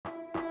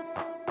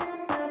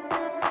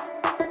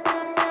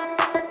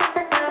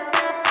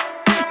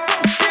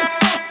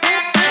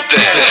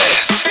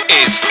This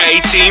is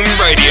ATEAM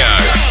Radio.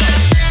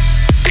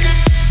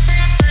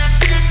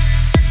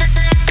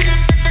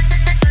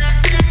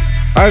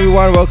 Hi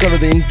everyone, welcome to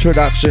the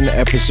introduction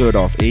episode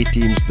of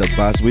ATEAM's The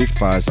Buzz with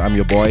Fuzz. I'm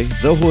your boy,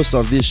 the host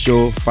of this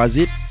show, Fuzz.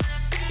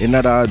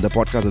 என்னடா இந்த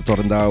podcast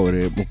திறந்தா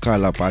ஒரு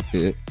முக்கால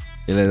பாட்டு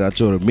இல்லை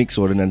ஏதாச்சும் ஒரு mix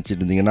ஓடு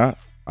நினச்சிட்டு இருந்தீங்கன்னா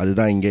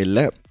அதுதான் இங்கே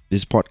இல்லை.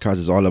 This podcast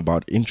is all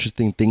about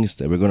interesting things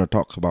that we're going to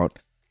talk about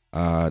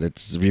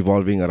that's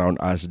revolving around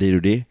us day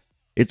to day.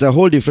 It's a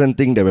whole different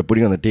thing that we're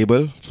putting on the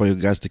table for you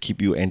guys to keep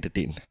you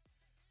entertained.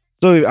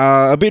 So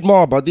a bit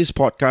more about this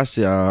podcast.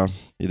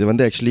 This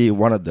is actually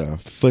one of the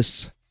first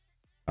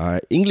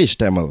English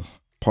Tamil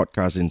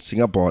podcasts in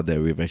Singapore that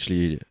we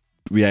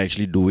are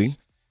actually doing.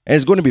 And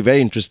it's going to be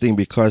very interesting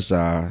because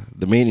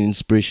the main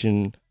inspiration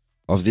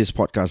of this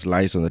podcast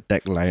lies on the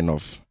tagline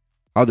of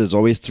how there's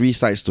always three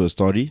sides to a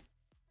story.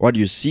 What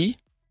you see,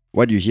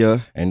 what you hear,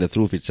 and the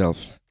truth itself.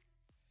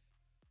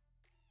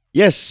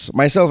 Yes,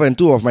 myself and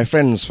two of my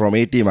friends from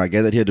ATEAM are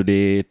gathered here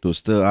today to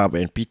stir up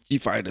and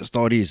peachify the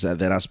stories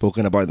that are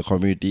spoken about in the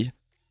community.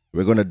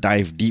 We're going to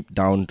dive deep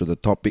down to the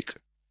topic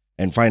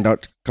and find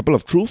out a couple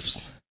of truths.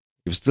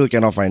 If still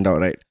cannot find out,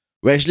 right?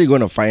 We're actually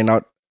going to find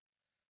out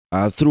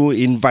through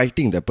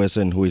inviting the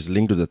person who is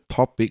linked to the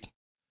topic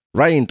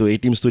right into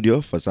ATEAM studio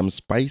for some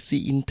spicy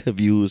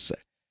interviews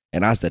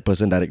and ask that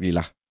person directly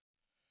lah.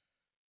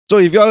 So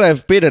if you all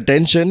have paid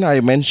attention, I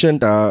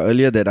mentioned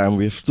earlier that I'm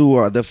with two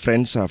other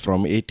friends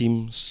from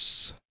ATEAM's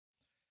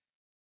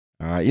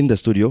in the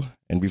studio.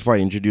 And before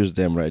I introduce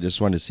them, right, I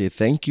just want to say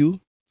thank you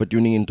for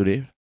tuning in today.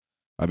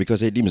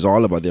 Because ATEAM is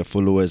all about their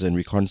followers and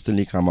we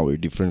constantly come up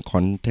with different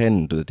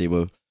content to the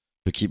table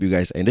to keep you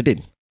guys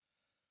entertained.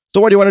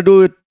 So what do you want to do?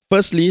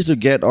 Firstly, to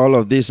get all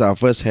of this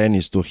firsthand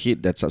is to hit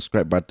that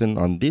subscribe button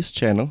on this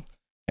channel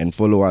and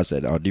follow us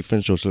at our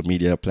different social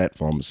media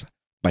platforms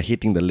by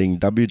hitting the link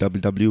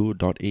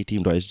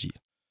www.ateam.sg.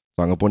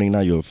 So anga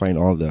poningna you'll find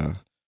all the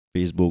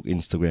Facebook,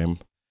 Instagram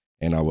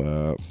and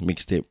our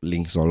mixtape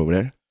links all over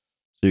there.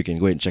 So you can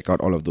go and check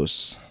out all of those.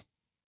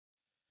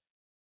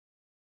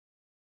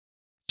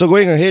 So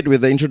going ahead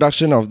with the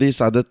introduction of these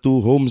other two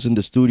homes in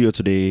the studio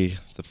today.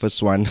 The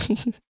first one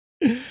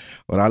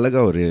ஒரு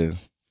அழகா ஒரு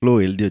flow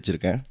எழுதி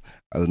வச்சிருக்கேன்.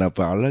 அது நான்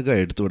இப்போ அழகா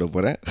எடுத்து விட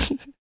போகிறேன்.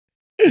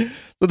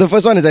 So the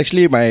first one is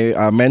actually my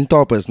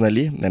mentor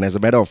personally, and as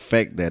a matter of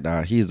fact that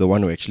he is the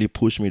one who actually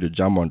pushed me to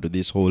jump onto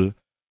this whole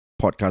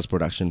podcast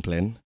production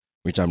plan,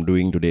 which I'm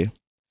doing today.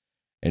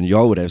 And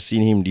y'all would have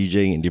seen him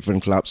DJing in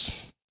different clubs,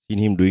 seen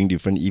him doing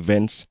different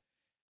events,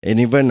 and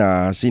even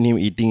seen him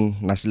eating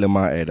nasi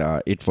lemak at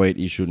 848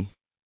 Yishun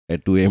at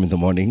 2 a.m. in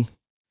the morning.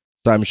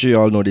 So I'm sure you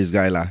all know this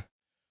guy lah.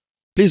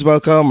 Please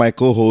welcome my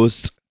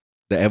co-host,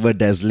 the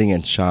ever-dazzling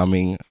and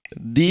charming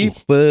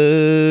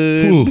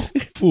Deepan.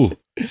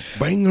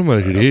 பயங்கரமா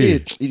இருக்குடி.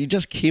 It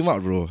just came out,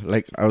 bro.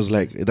 Like, I was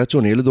like, ஏதாச்சும்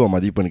ஒன்று எழுதுவோம்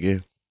மதிப்பனுக்கு.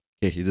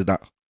 Okay,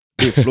 இதுதான்.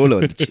 Flowல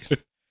வந்துச்சு.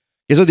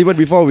 Okay, so Deepan,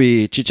 before we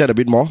chit-chat a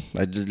bit more,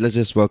 let's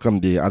just welcome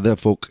the other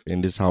folk in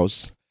this house,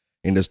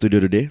 in the studio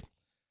today.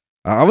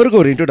 அவருக்கு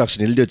ஒரு introduction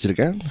எழுதி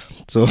வச்சிருக்கேன்.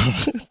 So,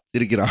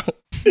 இருக்கிறான்.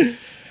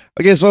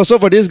 Okay, so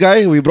for this guy,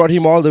 we brought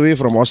him all the way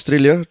from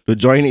Australia to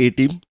join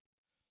ATEAM.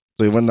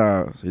 So even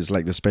he's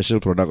like the special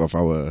product of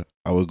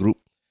our group.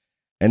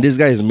 And this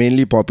guy is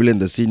mainly popular in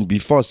the scene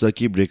before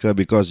Circuit Breaker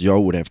because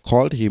y'all would have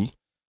called him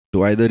to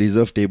either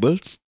reserve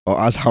tables or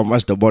ask how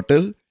much the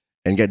bottle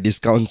and get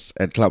discounts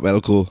at Club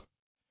Elko.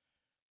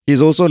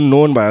 He's also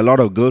known by a lot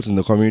of girls in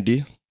the community.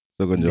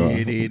 So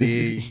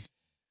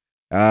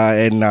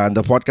and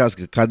the podcast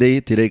Kadai,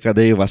 Thirai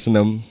Kadai,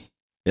 Vasanam,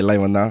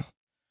 Ellai.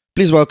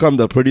 Please welcome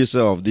the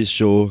producer of this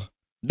show,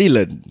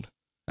 Dylan.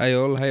 Hi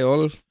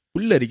all.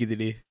 உள்ள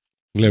இருக்குதுடி.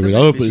 இல்லை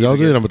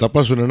ஏதாவது நம்ம தப்பா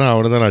சொன்னா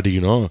அவனை தான்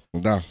அடிக்கணும்.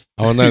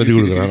 அவன் தான் எழுதி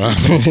கொடுக்குறானா.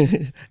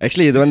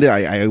 Actually இது வந்து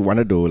I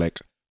wanted to like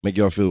make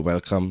you all feel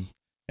welcome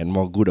and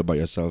more good about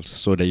yourselves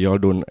so that you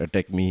all don't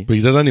attack me. இப்போ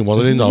இதை தான் நீ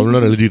முதல்ல இந்த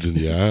அவ்வளோ எழுதிட்டு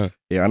இருந்தியா?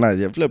 ஆனால்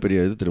இது எவ்வளோ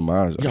பெரிய இது தெரியுமா?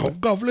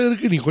 அவ்வளோ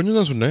இருக்கு, நீ கொஞ்சம்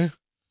தான் சொன்னேன்.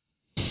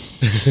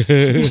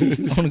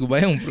 உனக்கு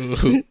பயம் bro.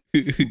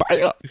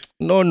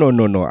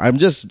 No. I'm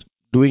just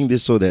doing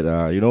this so that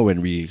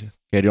when we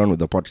carry on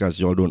with the podcast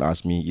you all don't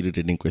ask me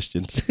irritating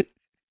questions.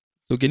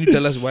 So can you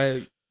tell us why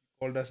you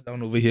called us down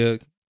over here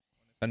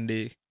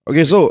Sunday?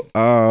 Okay, so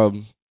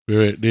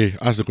wait,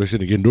 ask the question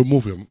again. Don't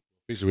move your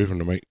face away from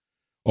the mic.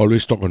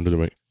 Always talk onto the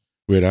mic.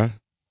 Wait,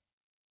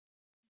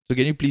 So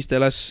can you please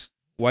tell us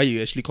why you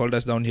actually called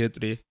us down here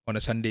today on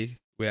a Sunday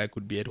where I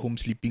could be at home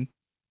sleeping?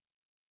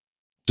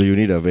 So you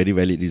need a very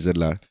valid reason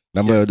lah.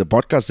 The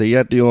podcast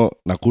செய்யாட்டியும்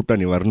நான் கூப்பிட்டா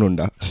நீ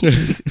வரணும்டா.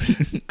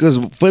 Because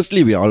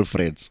firstly we are all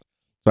friends.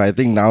 So I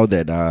think now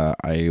that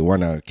I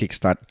want to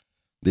kickstart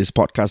this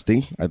podcast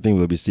thing, I think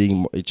we'll be seeing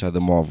each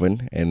other more often.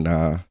 And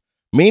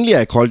mainly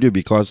I called you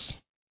because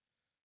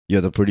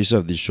you're the producer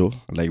of this show,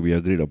 like we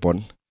agreed upon.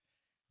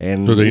 And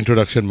so the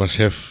introduction must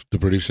have the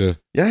producer.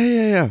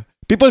 Yeah.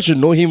 People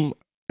should know him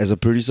as a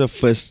producer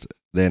first,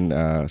 then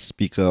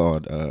speaker or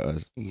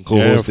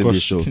co-host in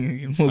this show.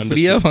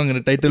 ஃப்ரீயா வாங்குற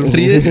title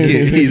மாதிரியே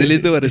இதுல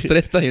இருந்து வர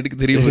stress தான் எனக்கு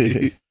தெரியும்.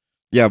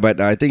 Yeah, but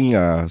I think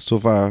so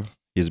far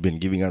he's been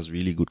giving us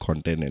really good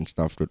content and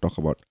stuff to talk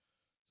about,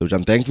 so which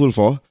I'm thankful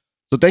for.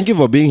 So thank you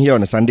for being here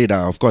on a Sunday.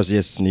 Of course,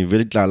 yes, நீ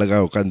வீட்டில் அழகா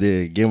உட்காந்து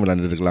game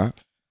விளையாண்டுருக்கலாம்.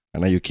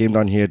 And you came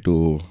down here to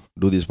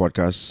do this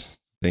podcast.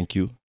 Thank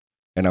you.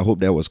 And I hope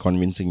that was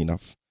convincing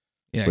enough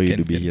for you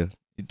to be here.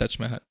 It touched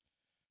my heart.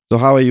 So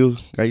how are you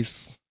guys?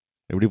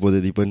 எப்படி போகுது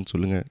தீபன்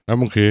சொல்லுங்க.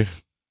 I'm okay.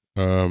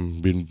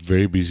 Been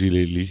very busy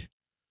lately.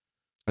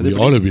 We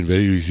all have been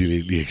very busy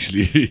lately,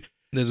 actually.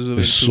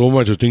 There's so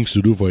much of things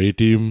to do for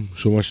ATEAM,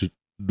 so much to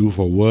do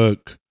for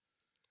work.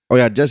 Oh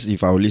yeah, just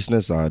if our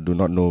listeners do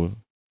not know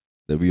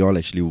that we all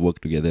actually work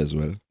together as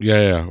well.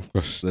 Yeah, of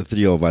course. The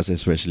three of us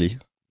especially.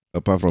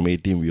 Apart from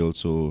ATEAM, we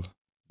also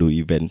do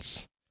events.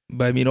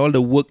 But I mean, all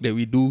the work that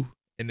we do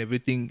and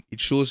everything, it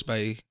shows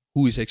by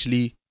who is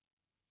actually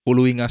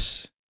following us.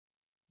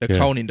 The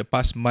count in the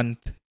past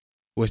month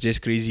was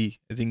just crazy.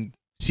 I think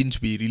since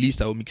we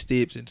released our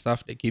mixtapes and stuff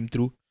that came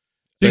through.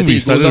 I think we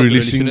started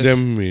releasing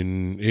them in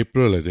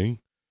April, I think.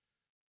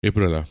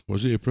 April,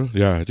 was it April?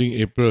 Yeah, I think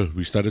April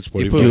we started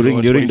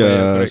Spotify. During the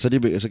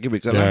circuit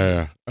breaker.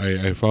 Yeah.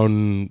 I found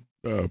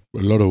a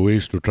lot of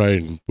ways to try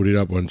and put it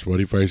up on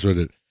Spotify so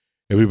that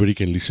everybody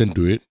can listen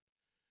to it.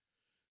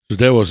 So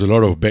there was a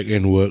lot of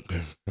back-end work.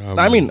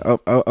 I mean,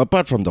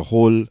 apart from the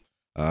whole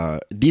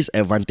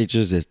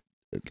disadvantages that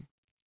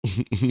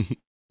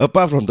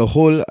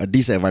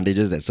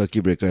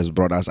circuit breaker has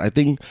brought us, I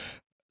think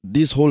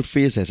this whole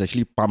phase has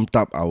actually pumped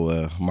up our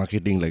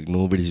marketing like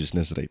nobody's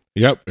business, right?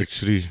 Yep,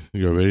 actually,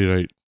 you're very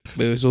right.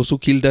 But it's also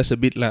killed us a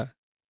bit lah.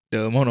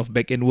 The amount of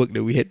back-end work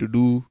that we had to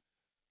do.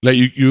 Like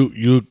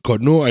you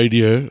got no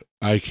idea.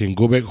 I can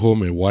go back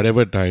home at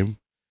whatever time,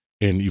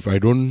 and if I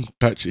don't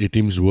touch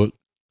ATEAM's work,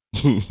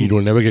 it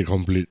will never get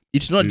complete.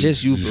 It's not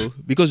just you, bro.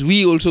 Because we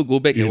also go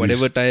back at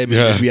whatever time.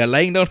 And when we are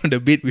lying down on the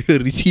bed, we will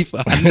receive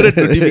 100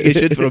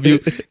 notifications from you.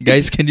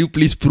 Guys, can you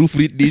please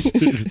proofread this?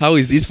 How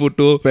is this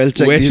photo? Where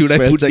should I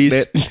put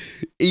this?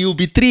 It will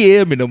be 3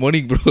 a.m. in the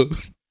morning, bro.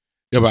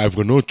 Yeah, but I've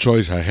got no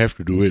choice. I have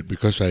to do it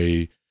because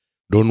I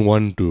don't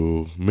want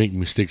to make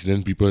mistakes.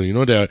 Then people,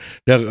 there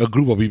are a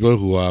group of people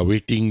who are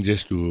waiting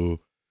just to,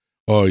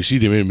 oh, you see,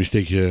 they made a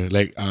mistake here.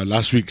 Like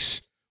last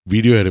week's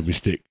video had a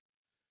mistake.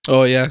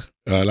 Oh, yeah.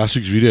 Last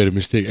week's video had a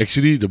mistake.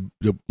 Actually, the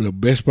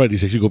best part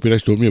is actually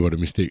Gopiraj told me about the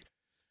mistake.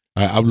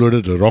 I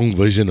uploaded the wrong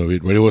version of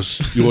it, but it was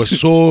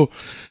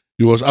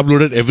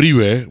uploaded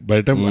everywhere. By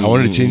the time I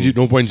wanted to change it,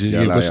 no point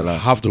changing it because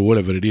half the world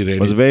have already read it.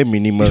 It was very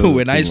minimal.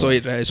 When I saw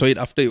it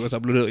after it was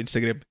uploaded on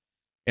Instagram.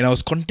 And I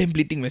was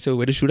contemplating myself,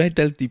 whether should I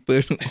tell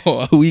people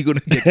or are we going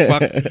to get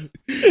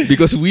fucked?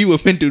 Because we were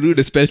meant to do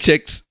the spell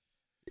checks.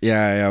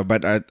 Yeah.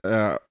 But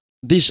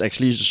this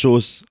actually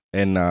shows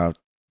and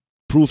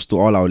proves to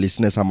all our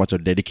listeners how much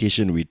of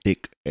dedication we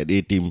take at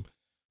ATEAM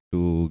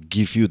to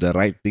give you the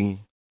right thing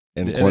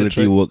and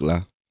quality work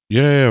lah.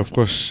 Yeah, of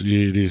course.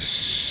 It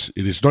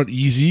is not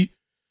easy,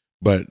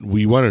 but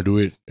we want to do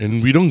it.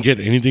 And we don't get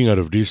anything out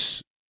of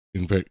this.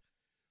 In fact,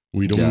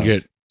 we don't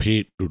get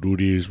paid to do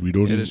this. We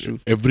don't.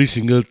 Every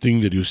single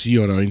thing that you see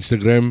on our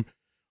Instagram,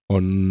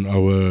 on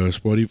our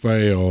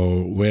Spotify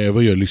or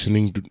wherever you're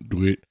listening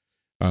to it,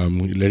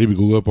 let it be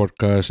Google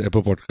Podcasts,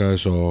 Apple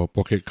Podcasts or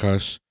Pocket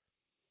Casts,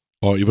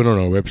 or even on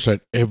our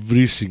website,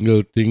 every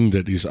single thing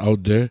that is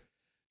out there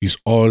is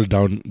all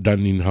done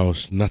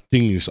in-house.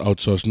 Nothing is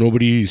outsourced.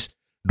 Nobody is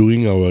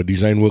doing our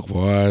design work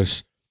for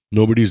us.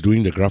 Nobody is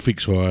doing the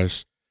graphics for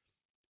us.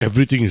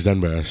 Everything is done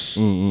by us.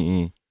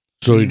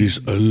 So it is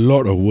a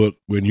lot of work.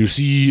 When you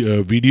see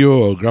a video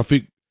or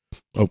graphic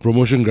or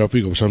promotion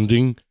graphic of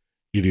something,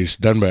 it is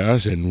done by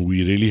us and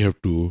we really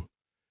have to,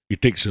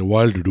 it takes a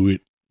while to do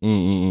it.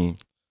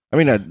 I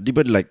mean,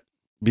 but like,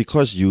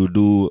 because you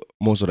do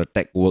most of the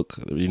tech work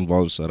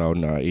involves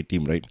around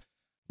ATEAM, right?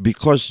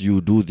 Because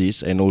you do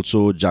this and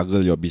also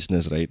juggle your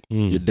business, right?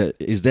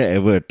 Is there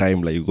ever a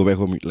time like you go back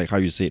home, like how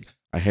you said,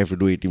 I have to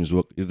do ATEAM's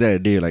work? Is there a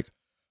day like,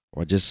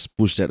 or just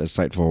push that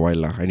aside for a while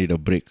lah? I need a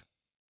break.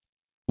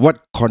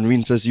 What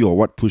convinces you or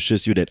what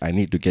pushes you that I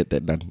need to get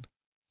that done?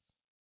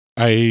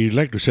 I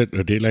like to set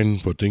a deadline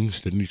for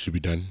things that needs to be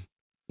done.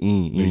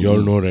 You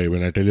all know, right?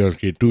 When I tell you,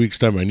 okay, 2 weeks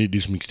time, I need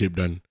this mixtape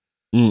done.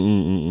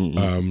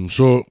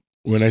 So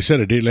when I set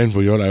a deadline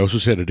for y'all, I also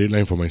set a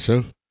deadline for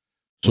myself.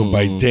 So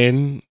by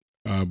then,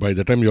 by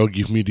the time y'all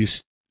give me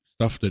this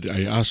stuff that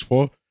I asked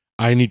for,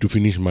 I need to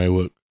finish my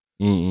work.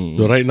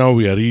 So right now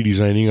we are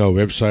redesigning our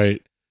website.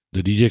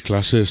 The DJ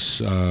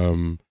classes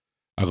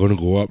are going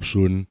to go up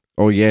soon.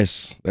 Oh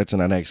yes, that's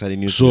another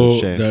exciting news so to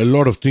share. There are a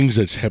lot of things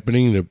that's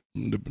happening in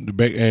the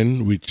back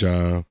end, which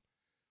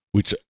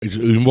it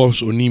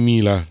involves only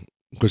me lah,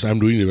 because I'm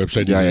doing the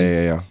website design.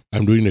 Yeah.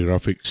 I'm doing the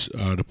graphics.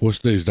 The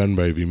poster is done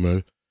by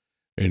Vimal,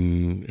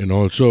 and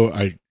also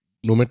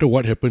no matter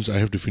what happens, I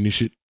have to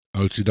finish it.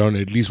 I'll sit down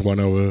at least 1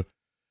 hour,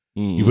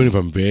 even if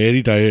I'm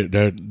very tired.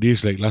 That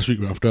days like last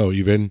week after our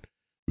event,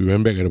 we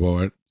went back at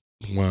about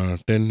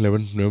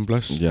 11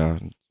 plus. Yeah.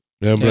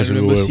 I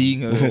remember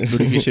seeing a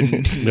notification.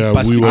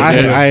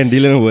 I and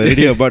Dylan were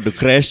already about to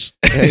crash.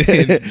 1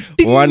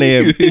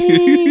 a.m.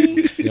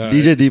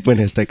 DJ Deepan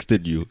has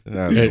texted you.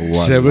 At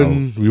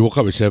 7, we woke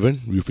up at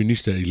 7. We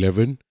finished at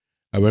 11.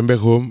 I went back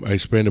home. I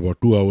spent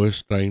about 2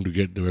 hours trying to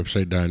get the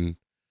website done.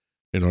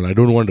 And all. I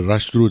don't want to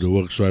rush through the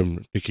work, so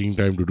I'm taking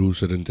time to do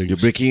certain things. You're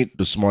breaking it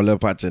to smaller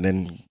parts and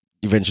then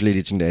eventually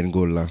reaching the end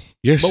goal.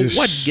 Yes, But yes.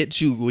 what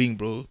gets you going,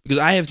 bro? Because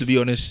I have to be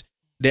honest,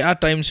 there are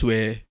times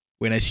where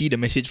when I see the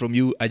message from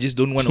you, I just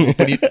don't want to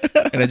open it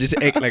and I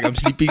just act like I'm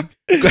sleeping.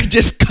 I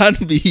just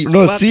can't be.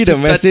 No, see the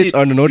message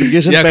on the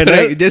notification Yeah, panel.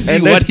 correct. Just see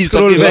and then what he's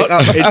scroll talking back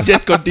about up. and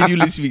just continue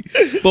listening.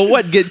 But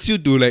what gets you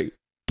to like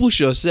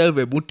push yourself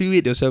and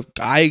motivate yourself?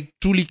 I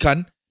truly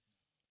can't.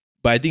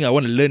 But I think I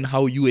want to learn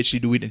how you actually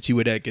do it and see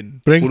whether I can.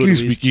 Frankly follow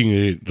the ways.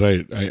 speaking,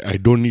 right, I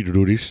don't need to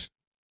do this.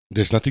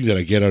 There's nothing that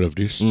I get out of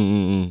this.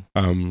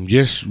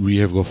 Yes, we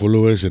have got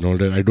followers and all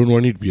that. I don't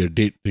want it to be a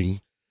date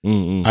thing.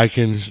 I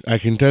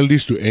can tell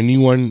this to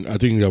anyone. I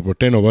think there are about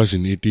 10 of us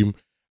in ATEAM.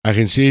 I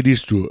can say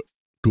this to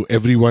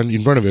everyone,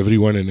 in front of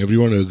everyone, and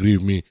everyone will agree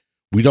with me.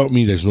 Without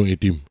me, there's no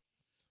ATEAM.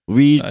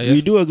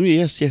 We do agree,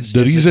 yes.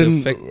 The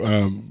reason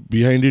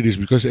behind it is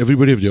because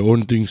everybody have their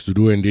own things to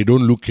do and they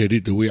don't look at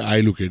it the way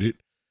I look at it.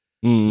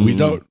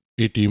 Without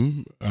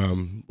ATEAM,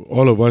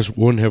 all of us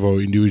won't have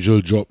our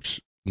individual jobs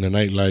in the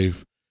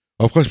nightlife.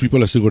 Of course,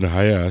 people are still going to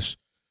hire us,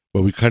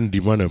 but we can't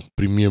demand a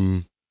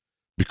premium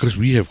because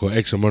we have got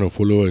X amount of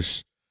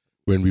followers.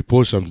 When we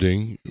post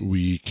something,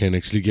 we can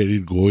actually get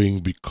it going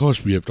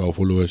because we have our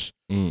followers.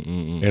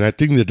 And I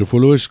think that the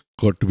followers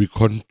got to be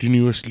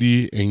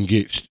continuously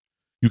engaged.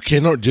 You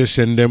cannot just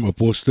send them a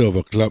poster of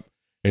a club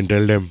and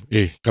tell them,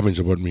 hey, come and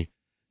support me.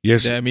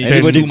 Yes, I mean,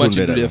 Anybody too much could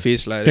do into that, their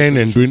face. Like, 10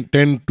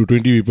 to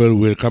 20 people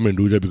will come and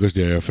do that because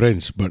they are your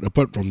friends. But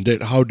apart from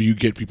that, how do you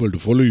get people to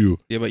follow you?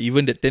 Yeah, but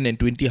even the 10 and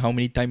 20, how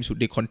many times would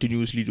they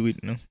continuously do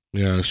it? No?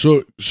 Yeah,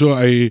 so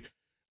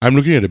I'm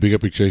looking at the bigger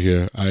picture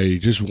here. I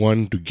just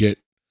want to get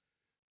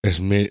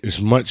as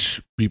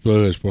much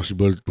people as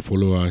possible to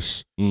follow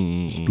us,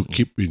 to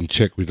keep in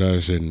check with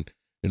us and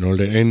all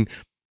that. And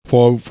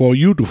for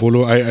you to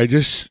follow, I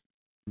just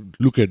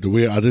look at the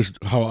way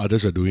how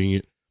others are doing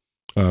it.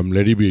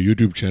 Let it be a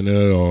YouTube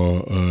channel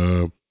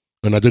or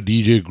another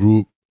DJ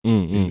group.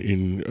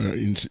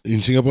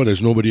 In Singapore,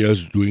 there's nobody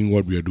else doing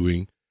what we are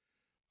doing.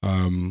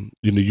 In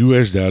the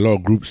US, there are a lot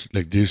of groups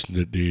like this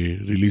that they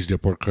release their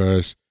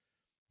podcasts.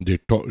 They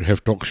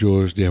have talk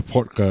shows. They have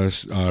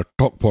podcasts,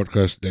 talk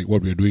podcasts like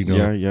what we are doing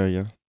now.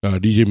 Yeah.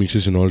 DJ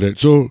mixes and all that.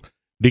 So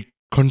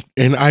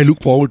and I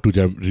look forward to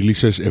their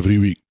releases every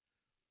week.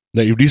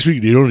 Like if this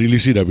week they don't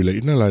release it, I'll be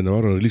like, "Nah, no,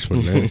 release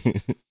one."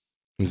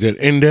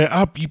 And there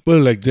are people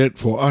like that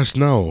for us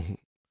now.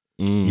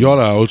 Y'all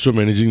are also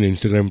managing the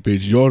Instagram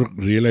page. Y'all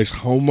realize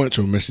how much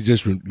of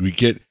messages we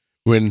get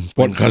when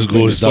podcast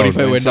goes down.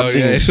 Spotify went down.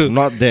 Something Yeah. is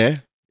not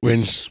there. When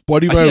I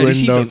Spotify went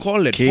received down. a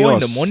call at chaos. 4 in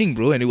the morning,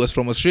 bro, and it was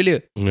from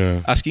Australia,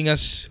 Yeah. asking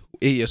us,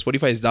 hey, your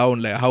Spotify is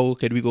down. Like, how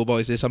can we go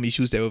about? Is there some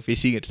issues that we're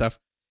facing and stuff?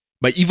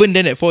 But even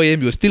then, at 4 a.m.,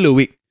 you were still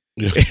awake.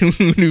 Yeah. And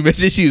when we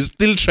messaged you,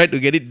 still tried to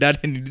get it done,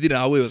 and within an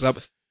hour, it was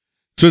up.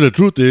 So the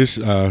truth is,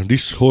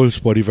 this whole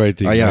Spotify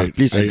thing. Right,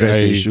 Please address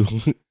the issue.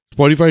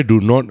 Spotify do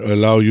not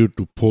allow you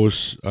to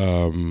post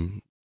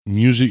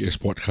music as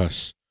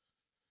podcasts.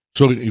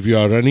 So if you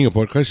are running a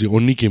podcast, it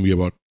only can be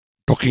about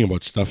talking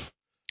about stuff.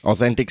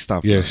 Authentic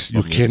stuff. Yes, you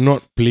Okay.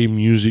 cannot play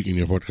music in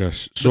your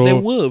podcast. So But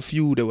there were a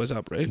few that was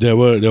up, right? there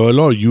were a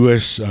lot of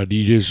US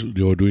DJs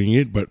they were doing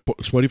it, but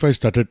Spotify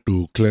started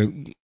to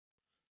clamp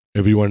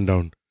everyone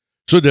down.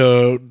 So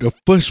the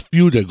first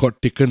few that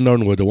got taken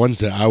down were the ones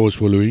that I was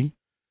following.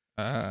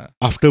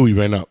 After we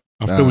went up,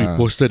 after we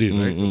posted it,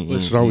 right? The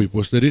first round we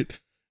posted it,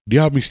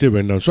 their mixtape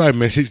went down. So I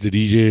messaged the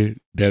DJ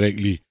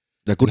directly.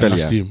 The And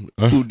asked Kutalia. him,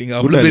 huh?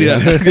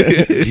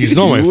 Kutali. He's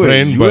not my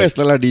friend, but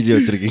DJ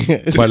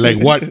வச்சிருக்கீங்க. but like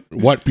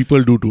what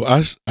people do to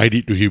us, I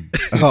did to him.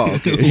 Oh,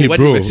 okay. Hey What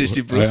bro, you messaged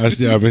him, bro?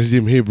 I messaged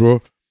him, hey bro,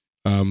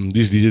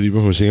 this DJ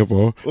Deepan from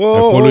Singapore. I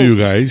Oh, follow you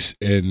guys,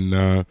 and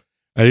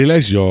I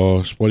realized your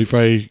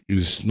Spotify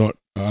is not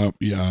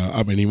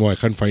up anymore. I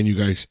can't find you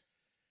guys.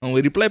 அவங்க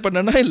reply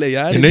பண்ணனா இல்ல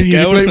யாரு And then he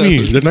replied me.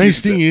 The nice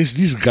thing is,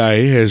 this guy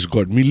has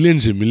got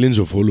millions and millions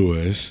of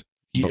followers.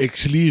 He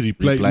actually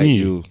replied me.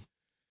 you.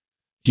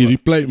 He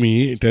replied me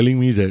telling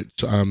me that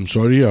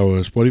sorry, our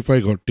Spotify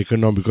got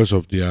taken down because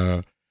of their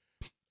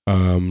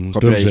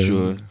terms issue.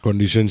 and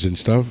conditions and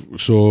stuff.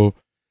 So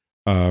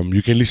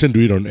you can listen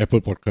to it on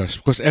Apple Podcasts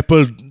because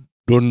Apple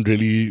don't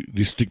really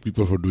restrict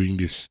people for doing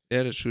this.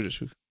 Yeah, that's true, that's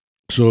true.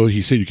 So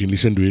he said you can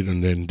listen to it,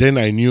 and then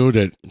I knew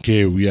that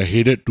okay, we are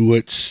headed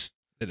towards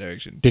The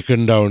direction.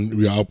 taken down.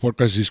 Our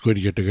podcast is going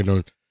to get taken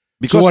down.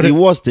 Because what it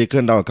was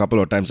taken down a couple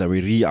of times and we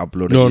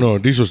re-uploaded it. No,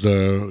 this was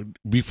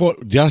before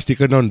theirs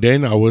taken down,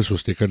 then ours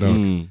was taken down.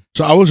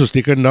 So ours was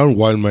taken down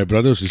while my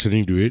brother was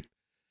listening to it.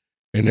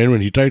 And then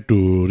when he tried to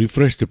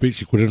refresh the page,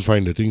 he couldn't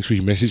find the thing. So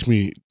he messaged me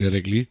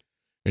directly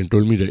and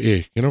told me that, hey,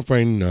 cannot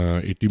find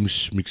ATEAM's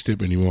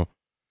mixtape anymore.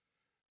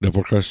 The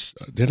podcast.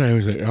 Then I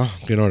was like,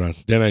 cannot.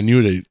 Then I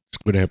knew that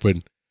it's going to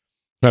happen.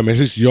 So I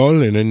messaged y'all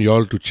and then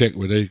y'all to check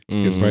whether you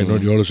can find or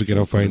not. Y'all also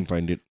cannot Couldn't find.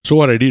 find it. So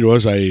what I did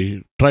was I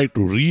tried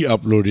to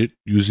re-upload it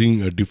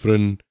using a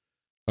different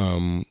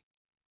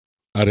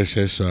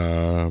RSS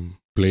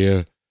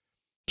player.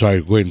 So I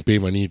go and pay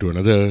money to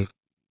another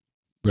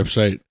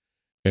website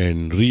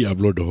and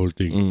re-upload the whole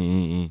thing.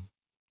 Mm-hmm.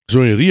 So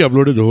when I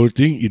re-uploaded the whole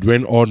thing, it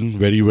went on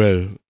very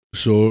well.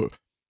 So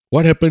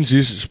what happens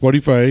is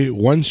Spotify,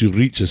 once you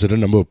reach a certain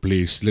number of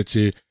plays, let's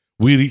say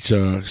we reach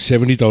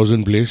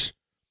 70,000 plays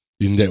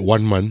in that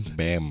 1 month.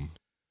 Bam.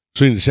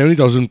 So in the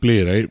 70,000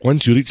 play, right?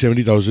 Once you reach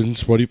 70,000,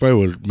 Spotify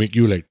will make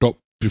you like top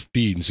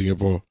 50 in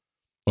Singapore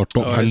or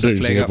top 100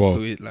 in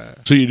Singapore.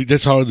 So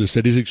that's how the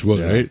statistics work,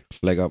 right?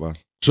 Flag up.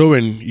 So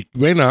when it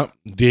went up,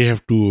 they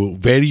have to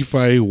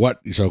verify what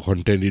is our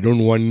content. They don't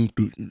want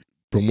to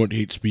promote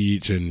hate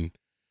speech and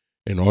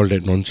all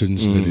that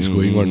nonsense that is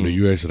going on in the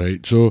US,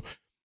 right? So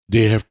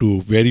they have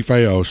to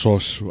verify our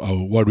source,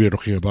 what we are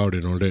talking about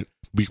and all that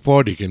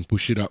before they can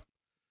push it up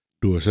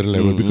to a certain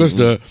level. Because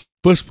the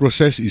first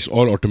process is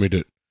all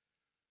automated.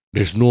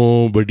 There's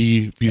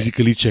nobody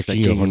physically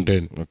checking your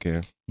content.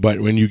 Okay. But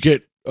when you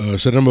get a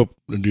certain number,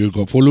 you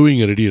got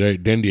following already,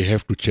 right? Then they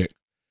have to check.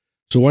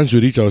 So once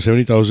we reach our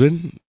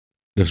 70,000,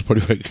 the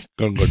Spotify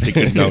account got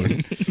taken down.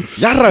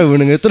 யாரா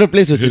இவனுங்க எத்தனை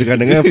place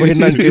வச்சிருக்கானுங்க போய்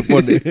என்னன்னு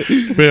கேட்போன்னு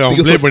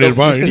அவன் play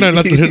பண்ணிருப்பான்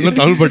என்ன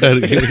தமிழ் பாட்டா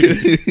இருக்கு.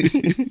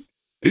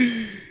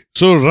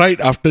 So right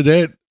after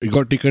that, it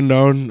got taken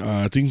down.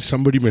 I think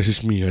somebody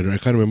messaged me. I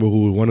can't remember who.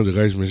 One of the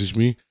guys messaged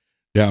me.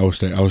 Yeah, I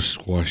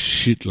was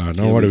shit lah.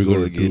 Now what are we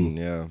going to do?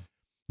 Yeah.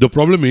 The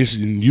problem is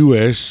in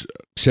US,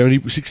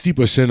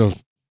 60% of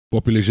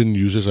population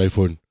uses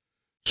iPhone.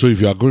 So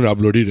if you are going to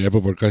upload it to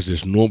Apple Podcast,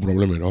 there's no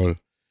problem at all.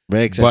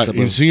 Very accessible.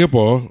 But in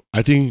Singapore,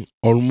 I think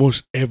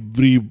almost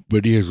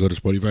everybody has got a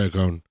Spotify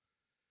account.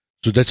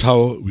 So that's how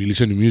we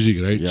listen to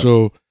music, right? Yep.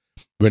 So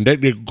when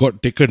that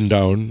got taken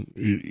down,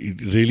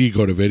 it really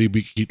got a very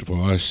big hit for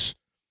us.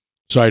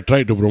 So I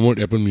tried to promote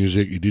Apple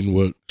Music. It didn't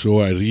work.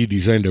 So I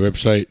redesigned the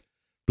website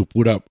to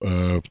put up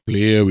a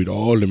player with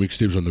all the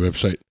mixtapes on the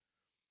website.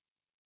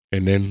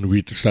 And then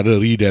we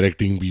started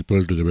redirecting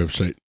people to the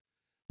website.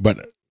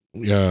 But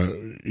yeah,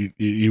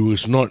 it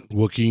was not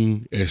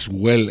working as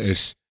well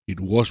as it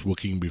was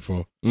working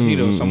before. I think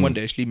there was someone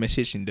that actually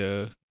messaged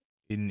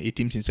in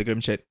ATEAM's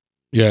Instagram chat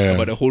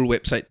about the whole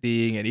website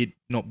thing and it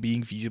not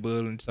being feasible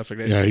and stuff like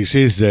that. Yeah, he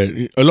says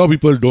that a lot of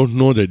people don't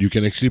know that you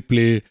can actually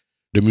play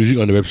the music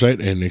on the website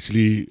and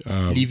actually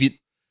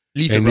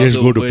leave and just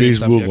go to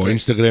Facebook or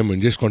Instagram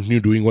and just continue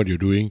doing what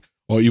you're doing,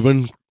 or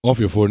even off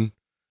your phone.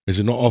 It's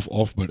not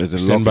off, but there's a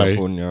standby,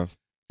 phone, yeah.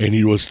 And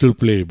it will still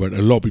play. But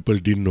a lot of people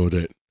didn't know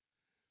that.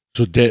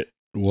 So that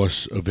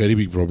was a very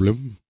big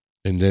problem.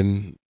 And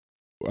then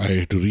I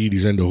had to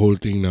redesign the whole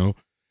thing now.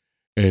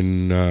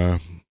 And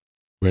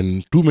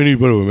when too many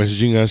people were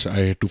messaging us, I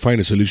had to find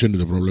a solution to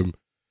the problem.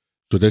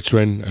 So that's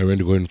when I went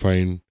to go and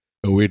find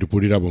a way to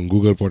put it up on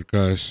Google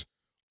Podcasts,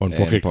 on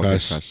Pocket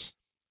Casts,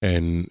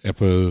 and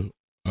Apple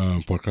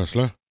Podcasts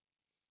lah.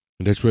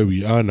 And that's where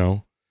we are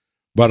now.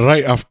 But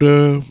right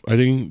after, I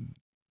think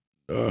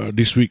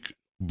this week,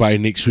 by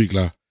next week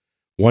lah,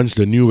 once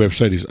the new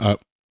website is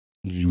up,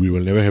 we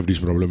will never have this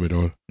problem at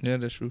all. Yeah,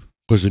 that's true.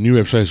 Because the new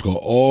website has got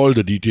all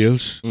the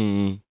details,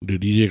 the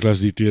DJ class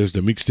details, the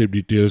mixtape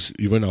details,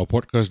 even our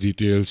podcast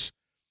details,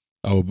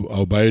 our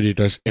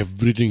biodata,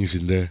 everything is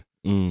in there.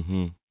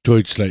 Mm-hmm. So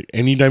it's like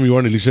anytime you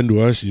want to listen to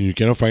us and you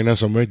cannot find us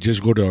somewhere,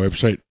 just go to our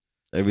website.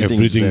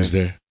 Everything is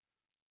there.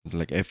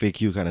 Like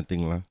FAQ kind of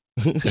thing lah.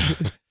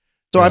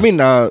 So I mean,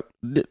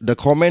 the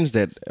comments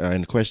that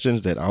and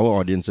questions that our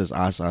audiences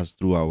ask us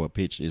through our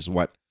page is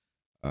what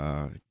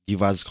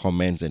give us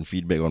comments and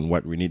feedback on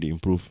what we need to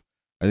improve.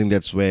 I think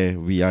that's where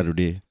we are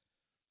today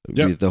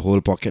with the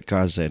whole Pocket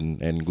Cast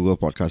and Google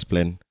Podcast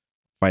plan,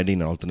 finding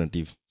an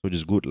alternative, which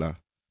is good lah.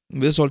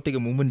 Let's all take a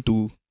moment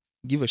to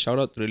give a shout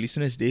out to the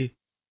listeners.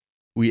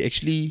 We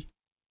actually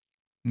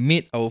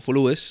made our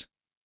followers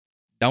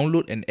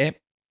download an app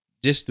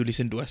just to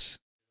listen to us.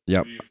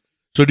 Yep.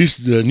 So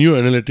the new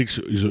analytics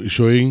is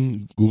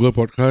showing Google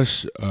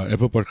Podcasts,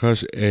 Apple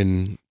Podcasts,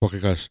 and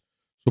Pocket Cast.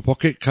 So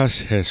Pocket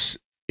Cast has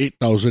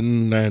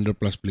 8,900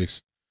 plus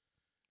plays.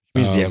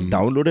 Means they have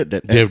downloaded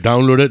that app. They have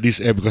downloaded this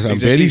app because I'm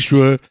very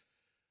sure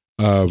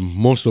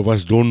most of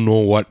us don't know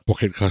what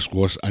Pocket Cast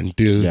was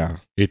until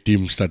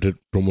ATEAM started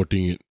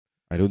promoting it.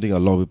 I don't think a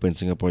lot of people in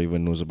Singapore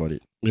even knows about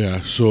it.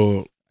 Yeah,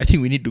 so I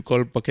think we need to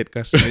call Pocket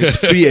Cast. It's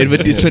free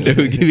advertisement that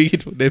we're giving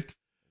it for them.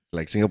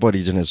 Like Singapore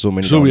region has so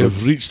many So downloads. we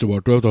have reached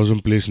about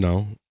 12,000 plays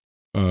now.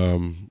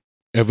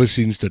 Ever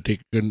since the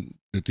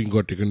thing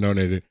got taken down,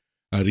 I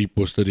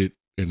reposted it,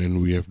 and then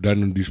we have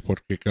done this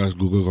podcast,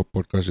 Google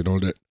Podcast, and all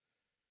that.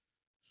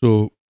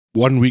 So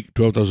 1 week,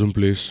 12,000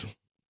 plays.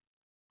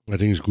 I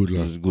think it's good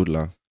lah. It's good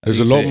lah. There's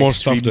a lot more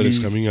stuff that is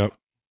coming up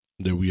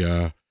that we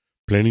are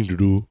planning to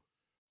do.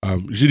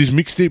 You see, this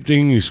mixtape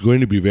thing is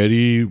going to be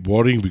very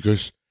boring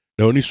because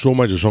there are only so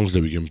much of songs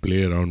that we can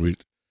play around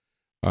with.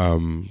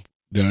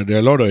 There are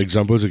a lot of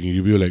examples I can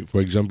give you. Like,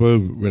 for example,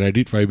 when I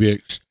did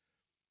 5BX,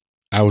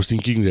 I was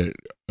thinking that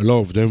a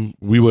lot of them,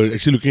 we were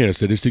actually looking at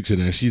statistics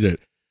and I see that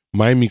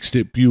my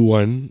mixtape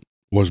EP.1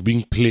 was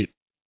being played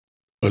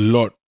a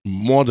lot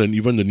more than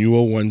even the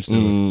newer ones.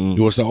 It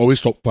was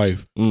always top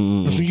 5. I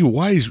was thinking,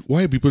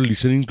 why are people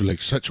listening to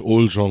like such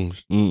old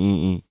songs?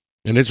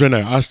 And that's when I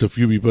asked a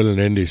few people, and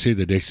then they said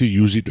that they actually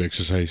use it to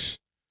exercise.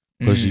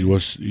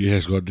 Because he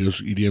has got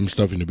those EDM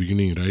stuff in the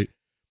beginning, right?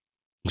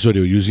 So they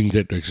were using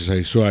that to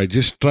exercise. So I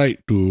just tried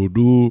to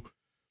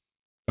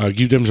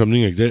give them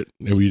something like that.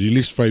 And we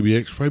released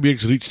 5BX.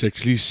 5BX reached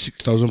actually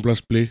 6,000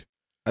 plus play.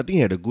 I think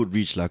it had a good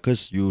reach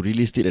because you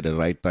released it at the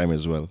right time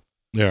as well.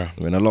 Yeah.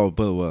 When a lot of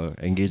people were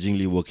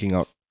engagingly working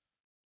out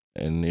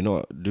and,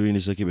 during the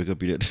circuit breaker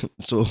period.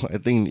 So I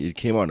think it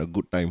came out at a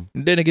good time.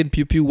 Then again,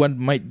 EP.1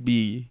 might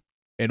be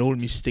an old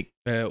mixtape,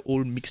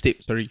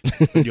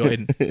 on your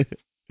end.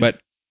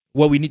 But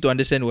what we need to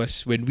understand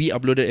was when we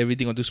uploaded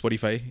everything onto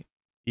Spotify,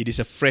 it is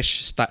a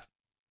fresh start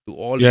to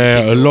all.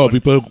 Yeah, a lot of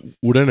people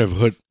wouldn't have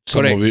heard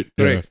some of it.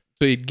 Correct.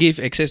 So it gave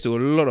access to a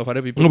lot of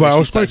other people. No, but I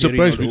was quite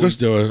surprised because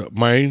there were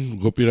mine,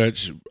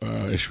 Gopiraj,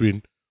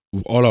 Ashwin,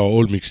 all our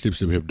old mixtapes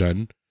that we have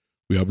done.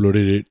 We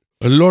uploaded it.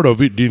 A lot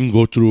of it didn't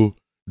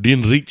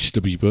reach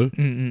the people.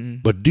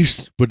 But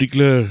this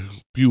particular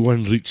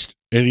P1 reached,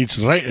 and it's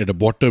right at the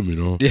bottom,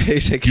 Yeah,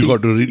 exactly. You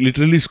got to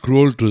literally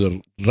scroll to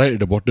the right at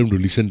the bottom to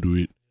listen to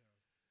it.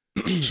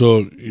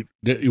 So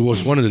it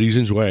was one of the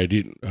reasons why I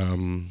did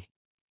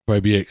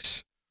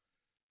 5BX.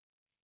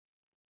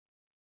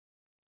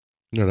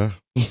 I thought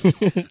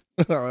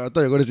you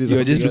were going to say something. You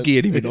were just looking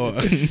at him in awe.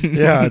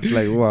 Yeah, it's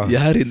like, wow.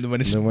 Yaar in the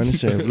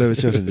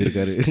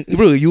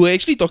Bro, you were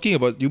actually talking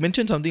about, you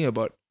mentioned something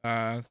about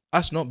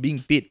us not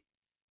being paid.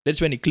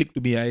 That's when it clicked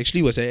to me. I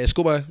actually was at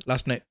Escobar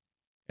last night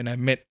and I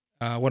met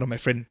one of my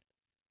friends.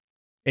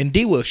 And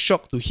they were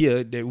shocked to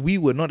hear that we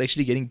were not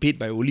actually getting paid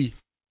by Oli.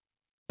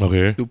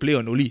 Okay. To play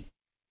on Oli.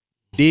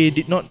 They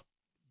did not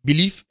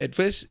believe at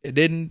first. And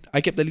then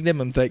I kept telling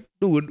them, I'm like,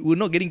 no, we're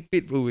not getting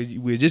paid, bro.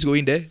 We're just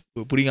going there.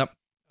 We're putting up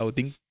our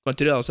thing.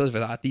 Consider ourselves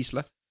as artists.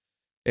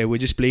 And we're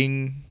just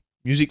playing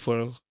music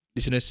for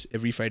listeners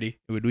every Friday.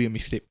 And we're doing a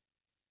mixtape.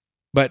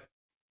 But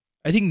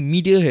I think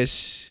media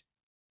has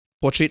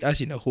portrayed us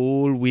in a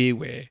whole way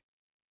where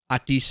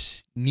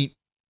artists need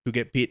to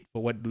get paid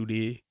for what do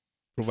they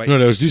provide. No,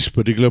 there was this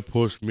particular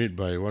post made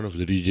by one of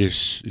the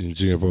DJs in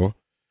Singapore.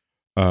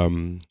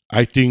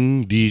 I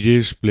think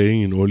DJs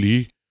playing in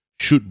Oli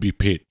should be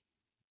paid.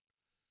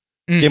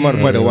 Came out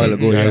quite a while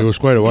ago. Yeah, it was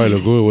quite a while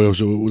ago.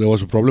 There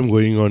was a problem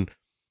going on.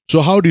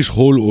 So how this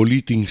whole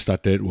Oli thing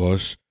started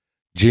was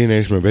Jay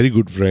Nash, my very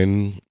good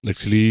friend,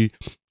 actually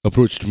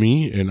approached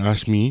me and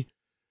asked me,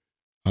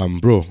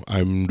 bro,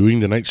 I'm doing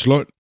the night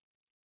slot.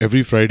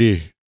 Every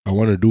Friday, I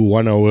want to do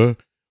 1 hour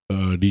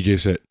DJ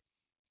set.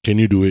 Can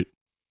you do it?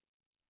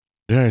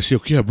 Then I said,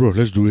 okay, bro,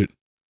 let's do it.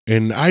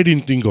 And I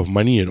didn't think of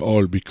money at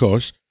all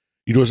because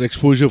it was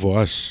exposure for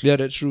us. Yeah,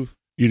 that's true.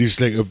 It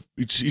is like,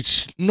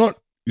 it's not,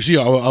 you see,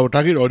 our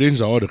target audience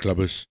are all the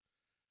clubbers.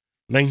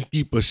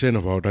 90%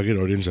 of our target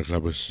audience are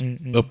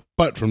clubbers.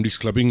 Apart from this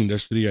clubbing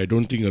industry, I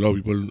don't think a lot of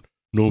people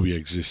know we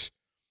exist.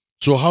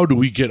 So how do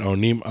we get our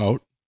name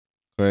out?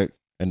 Correct.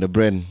 And the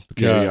brand to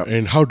carry out.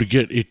 And how to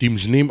get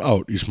ATEAM's name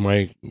out is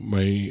my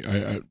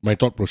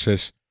thought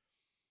process.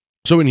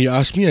 So when he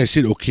asked me, I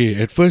said, okay,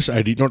 at first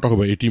I did not talk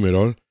about ATEAM at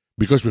all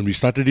because when we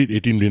started it,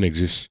 ATEAM didn't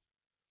exist.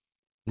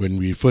 When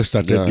we first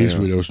started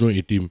there was no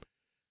ATEAM.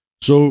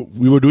 So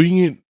we were doing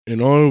it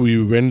and all,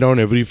 we went down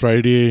every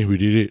Friday, we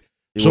did it.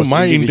 So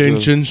my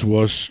intentions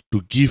was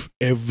to give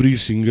every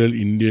single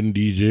Indian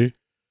DJ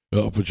an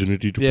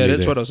opportunity to play. Yeah, that's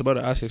there. what I was about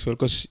to ask as well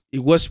because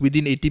it was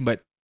within ATEAM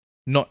but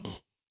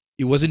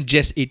it wasn't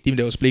just ATEAM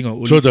that was playing on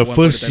Oli. So the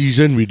first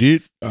season we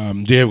did,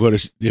 they have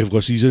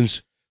got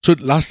seasons. So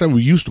last time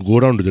we used to go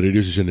down to the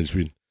radio station and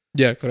spin.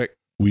 Yeah, correct.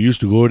 We used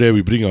to go there,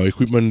 we bring our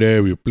equipment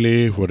there, we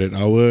play for that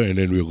hour and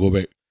then we'll go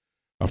back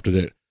after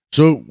that.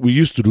 So we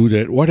used to do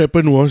that. What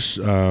happened was,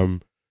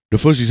 the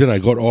first season I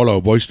got all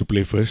our boys to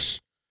play first.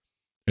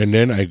 And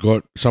then I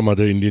got some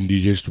other Indian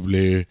DJs to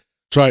play.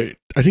 So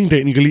I think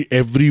technically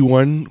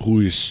everyone who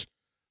is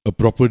a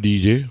proper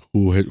DJ,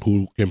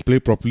 who can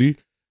play properly,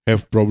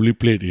 have probably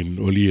played in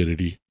Oli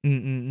already.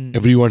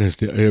 Everyone has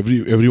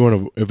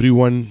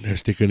everyone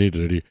has taken it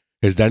already,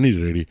 has done it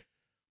already.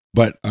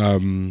 But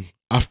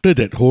after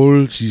that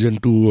whole season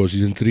 2 or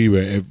season 3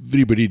 where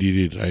everybody did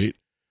it, right?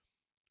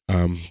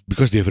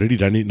 Because they've already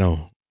done it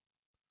now.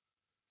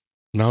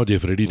 Now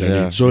they've already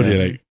done it. So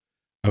they're like,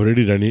 I've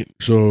already done it.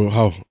 So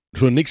how?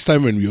 So next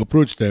time when we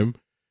approach them,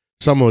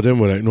 some of them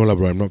were like, no lah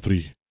bro, I'm not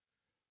free.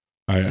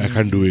 I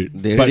can't do it.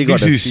 They already got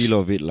the feel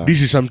of it lah.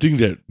 This is something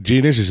that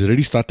JNS has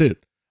already started.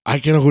 I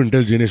cannot go and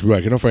tell JNS, bro,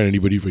 I cannot find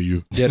anybody for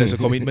you. Yeah, there's a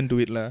commitment to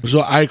it lah.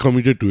 So I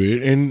committed to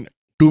it, and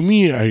to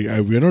me,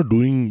 it's not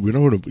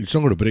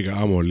going to break an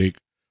arm or leg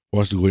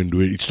for us to go and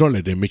do it. It's not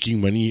like they're making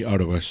money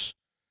out of us.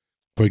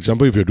 For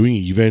example, if you're doing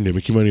an event, they're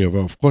making money out of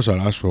us. Of course, I'll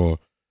ask for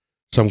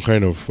some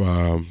kind of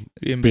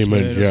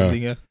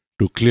payment,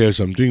 to clear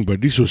something. But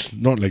this was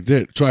not like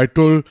that. So I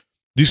told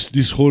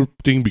this whole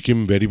thing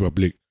became very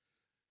public.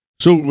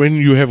 So when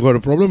you have got a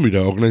problem with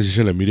an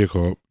organization like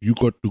MediaCorp, you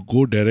got to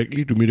go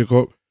directly to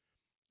MediaCorp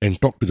and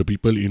talk to the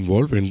people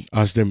involved and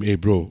ask them, hey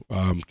bro,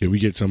 can we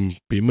get some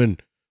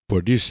payment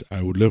for this?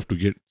 I would love to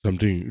get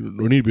something.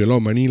 Don't need to be a lot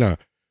of money lah.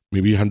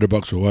 Maybe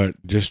 $100 or what,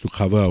 just to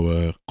cover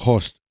our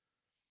cost.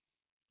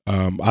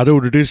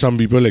 Other days, some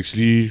people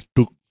actually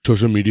took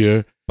social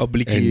media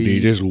Publicly. and they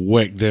just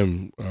whack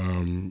them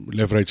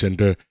left, right,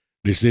 center.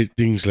 They say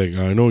things like,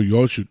 I know you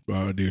all should,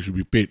 they should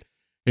be paid.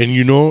 And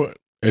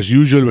as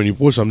usual, when you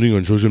post something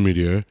on social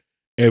media,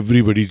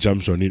 everybody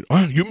jumps on it.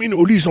 You mean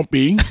Oli is not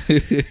paying?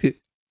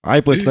 I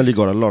personally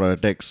got a lot of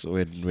attacks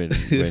when you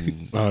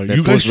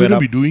guys shouldn't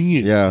be doing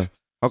it. Yeah.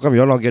 How come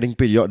you're not getting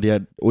paid?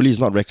 Oli is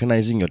not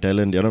recognizing your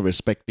talent. They're not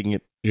respecting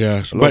it.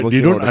 Yeah, but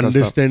they don't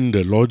understand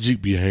the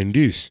logic behind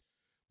this.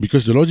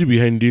 Because the logic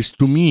behind this,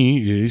 to me,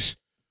 is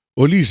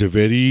Oli is a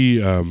very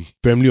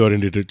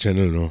family-oriented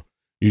channel. No,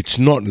 it's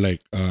not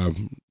like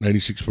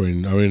 96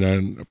 point,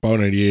 Power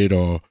 98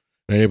 or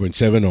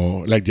 98.7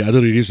 or like the other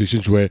radio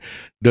stations where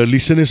the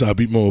listeners are a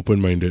bit more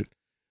open-minded.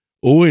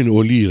 O and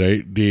Oli,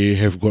 right? They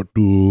have got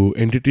to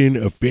entertain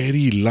a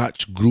very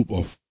large group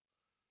of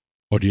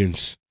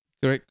audience.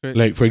 Correct.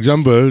 Like, for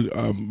example,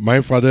 my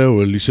father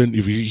will listen,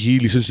 if he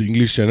listens to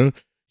English channel,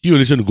 he will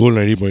listen to Gold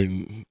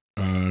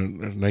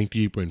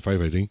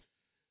 90.5, I think,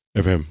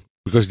 FM.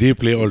 Because they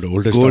play all the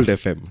older Gold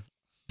stuff. FM.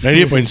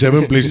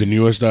 98.7 plays the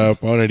newer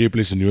stuff, Power 98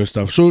 plays the newer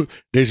stuff. So,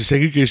 there's a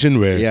segregation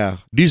where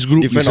this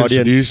group different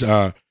listens audience. to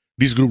this,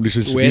 this group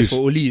listens to Whereas this. for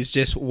Oli, it's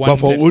just one. But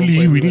for platform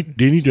Oli, everyone.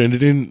 they need to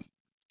entertain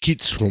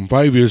kids from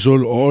 5 years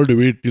old all the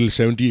way till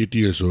 70, 80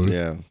 years old.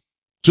 Yeah.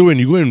 So when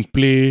you go and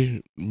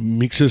play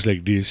mixes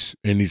like this,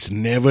 and it's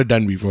never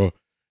done before,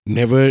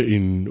 never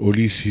in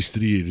Oli's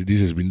history this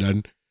has been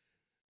done,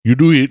 you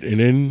do it and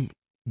then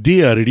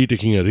they are already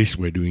taking a risk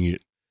by doing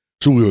it.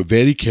 So we were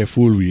very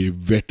careful, we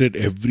vetted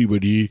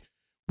everybody,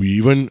 we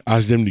even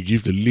asked them to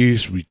give the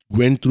list, we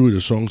went through the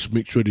songs,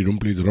 make sure they don't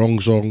play the wrong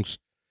songs.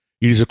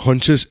 It is a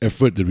conscious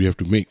effort that we have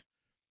to make.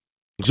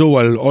 So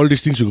while all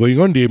these things were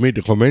going on, they made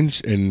the comments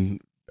and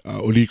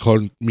Oli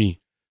called me.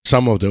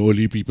 Some of the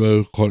Oli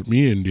people called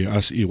me and they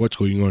asked, hey, what's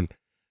going on?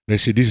 And I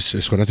said, this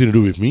has got nothing to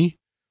do with me.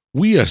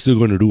 We are still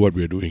going to do what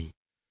we are doing.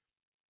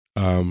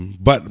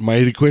 But my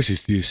request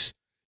is this.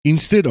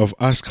 Instead of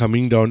us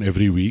coming down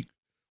every week,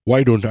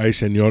 why don't I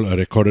send you all a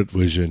recorded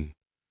version?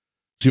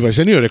 So if I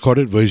send you a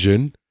recorded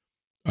version,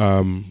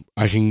 I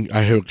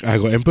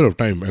got ample of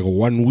time. I got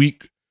 1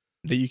 week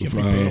that you can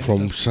prepare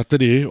from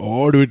Saturday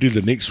all the way till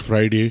the next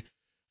Friday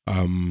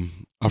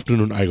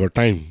afternoon. I got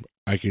time.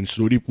 I can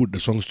slowly put the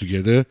songs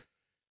together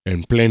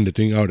and plan the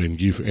thing out and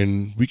give.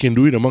 And we can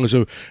do it among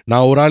ourselves.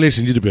 Now, orale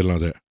senjittu poidalam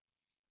adha.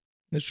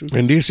 That's true.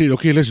 And they said,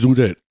 okay, let's do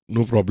that.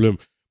 No problem.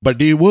 But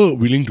they were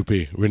willing to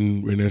pay.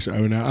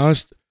 When I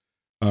asked,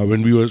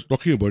 when we were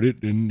talking about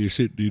it, then they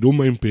said they don't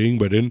mind paying,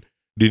 but then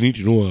they need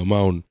to know an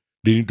amount.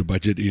 They need to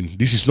budget in.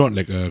 This is not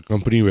like a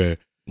company where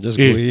just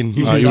go in.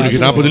 இவனுக்கு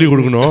 40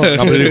 கொடுக்கணும்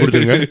 40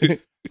 கொடுத்துருங்க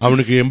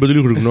அவனுக்கு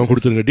 80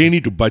 கொடுத்துருங்க. They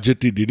need to budget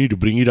it. They need to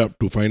bring it up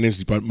to finance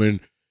department.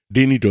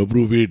 They need to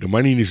approve it. The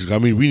money needs to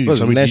come in. We need to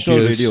submit national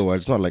details. radio.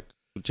 It's not like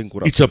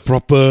It's a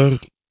proper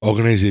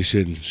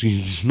organization. So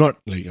it's not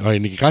like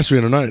இன்னைக்கு காசு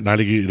வேணும்னா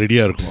நாளைக்கு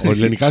ரெடியா இருக்கும்.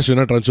 இல்ல நீ காசு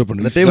வேணா ட்ரான்ஸ்ஃபர்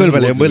பண்ணு. The table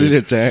மேல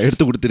 80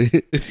 எடுத்து கொடுத்துரு.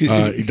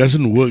 It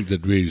doesn't work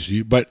that way, you see.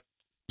 But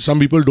some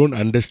people don't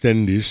understand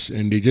this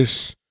and they just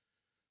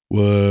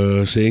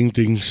were saying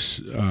things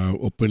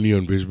openly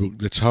on Facebook.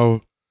 That's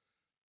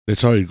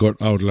how it got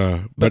out lah.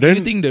 But then, do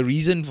you think the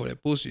reason for that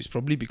post is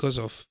probably because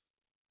of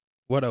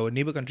what our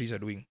neighbor countries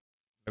are doing?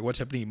 Like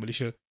what's happening in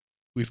Malaysia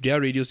with their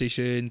radio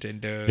stations and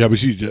the... Yeah, but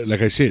see,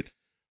 like I said,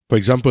 for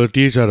example,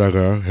 THR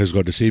Raga has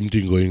got the same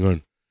thing going on.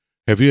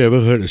 Have you ever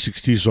heard a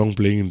 60s song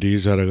playing in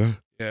THR Raga?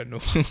 Yeah, no.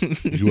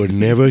 You will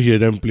never hear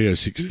them play a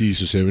 60s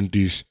or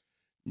 70s.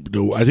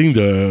 I think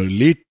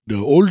the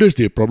oldest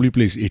they probably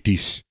play is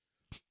 80s.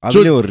 So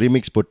they were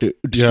remix potu.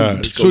 Yeah,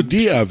 so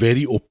they are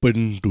very open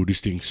to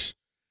these things.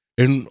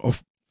 And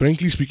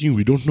frankly speaking,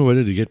 we don't know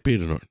whether they get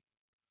paid or not.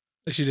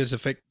 Actually, that's a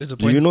fact. That's a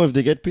point. Do you know if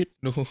they get paid?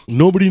 No.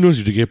 Nobody knows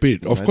if they get paid.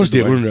 Of course,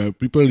 they're going to,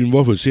 people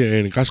involved will say,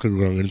 காசு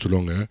கொடுக்குறாங்கன்னு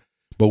சொல்லுவாங்க.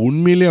 But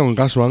உண்மையிலே அவங்க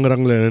காசு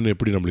வாங்குறாங்களேன்னு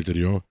எப்படி நம்மளுக்கு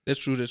தெரியும்?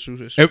 That's true.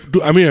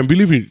 I mean, I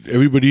believe in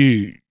everybody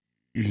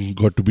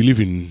got to believe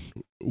in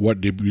what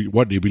they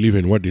believe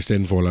and what they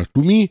stand for.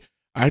 To me,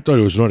 I thought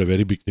it was not a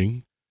very big thing.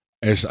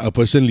 As a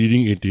person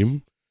leading ATEAM,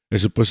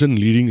 as a person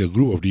leading a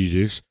group of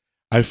DJs,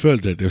 I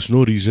felt that there's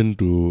no reason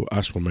to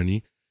ask for money.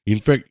 In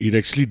fact, it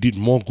actually did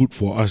more good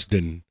for us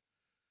than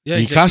yeah,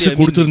 காசு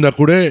கொடுத்திருந்தா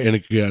கூட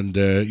எனக்கு அந்த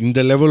இந்த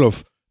level of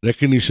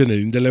recognition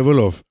and in the level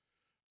of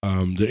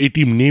the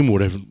ATEAM name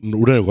would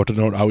have gotten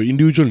out. Our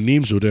individual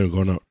names would have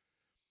gone out.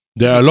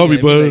 There are a lot of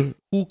people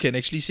who can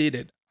actually say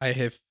that I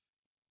have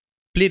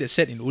played a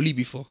set in Oli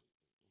before.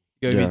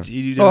 You know what I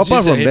mean?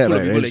 Apart from that,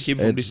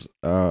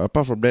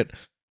 apart from that,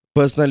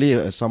 personally, as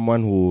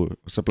someone who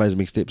supplies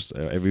mixtapes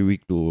every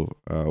week to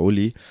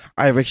Oli,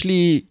 I've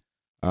actually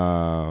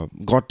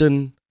gotten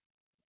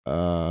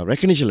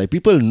recognition. Like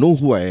people know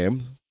who I am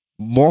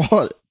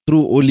more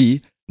through Oli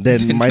than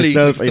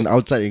myself and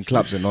outside in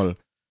clubs and all.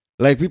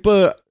 Like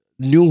people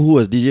knew who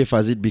was DJ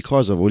Fuzz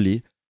because of Oli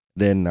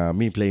than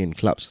me playing in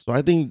clubs. So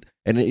I think,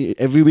 and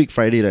every week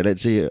Friday, like,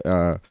 let's say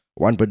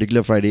one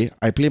particular Friday,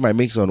 I play my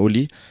mix on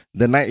Oli.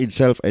 The night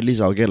itself, at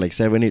least I'll get like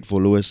 7-8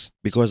 followers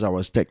because I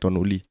was tagged on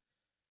Oli.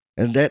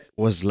 And that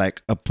was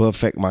like a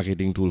perfect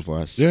marketing tool for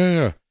us.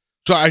 Yeah.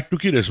 So I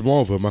took it as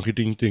more of a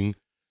marketing thing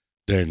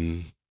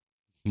than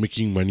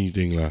making money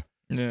thing lah.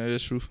 Yeah,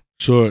 that's true.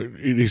 So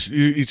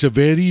it's a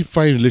very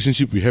fine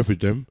relationship we have with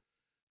them.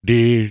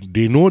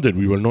 They know that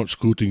we will not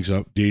screw things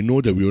up. They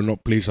know that we will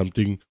not play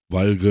something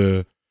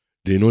vulgar.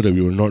 They know that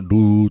we will not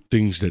do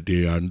things that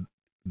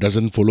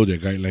doesn't follow their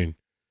guideline.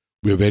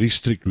 We are very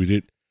strict with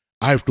it.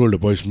 I've told the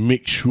boys,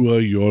 make sure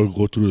you all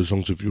go through the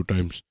songs a few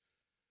times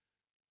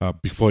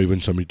before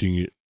even submitting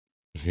it.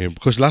 Okay?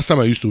 Because last time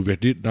I used to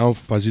vet it, now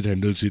Fuzz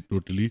handles it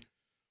totally.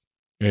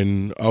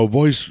 And our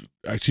boys,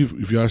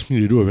 actually, if you ask me,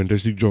 they do a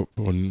fantastic job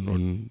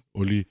on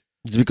Oli.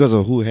 It's because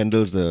of who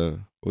handles the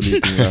Oli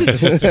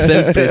thing.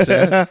 Self-press.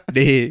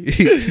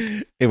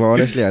 But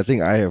honestly, I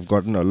think I have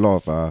gotten a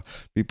lot of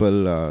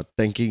people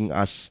thanking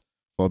us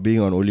for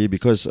being on Oli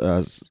because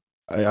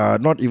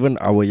not even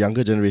our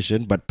younger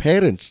generation, but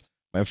parents.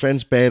 My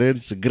friends'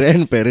 parents,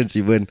 grandparents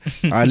even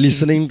are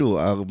listening to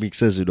our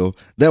mixes,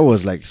 That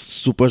was like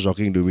super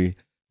shocking to me.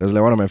 There's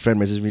like one of my friends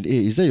messaged me,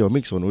 hey, is that your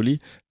mix on Oli?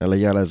 I'm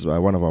like, yeah, that's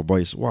one of our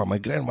boys. Wow, my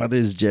grandmother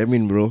is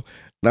jamming, bro.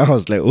 Now I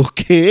was like,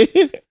 okay.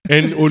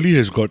 And Oli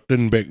has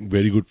gotten back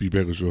very good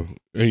feedback also.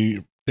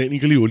 And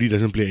technically, Oli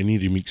doesn't play any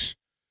remix.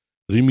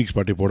 Remix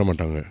party poda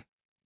matanga.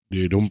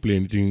 They don't play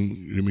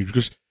anything remix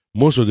because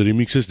most of the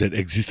remixes that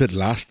existed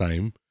last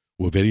time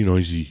were very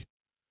noisy.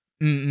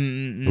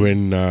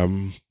 When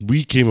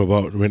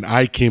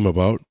I came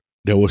about,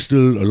 there was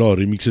still a lot of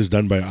remixes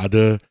done by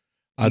other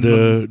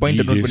DJs,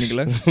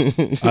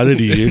 other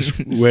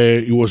DJs where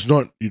it was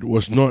not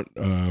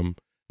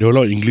there were a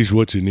lot of English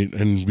words in it,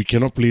 and we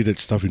cannot play that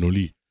stuff in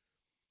Oli.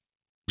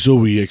 So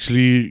we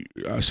actually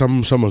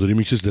some of the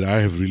remixes that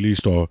I have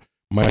released or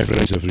my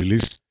friends have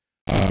released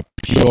are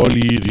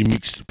purely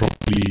remixed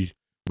properly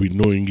with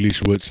no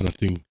English words,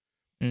 nothing.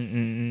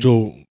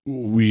 So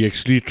we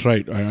actually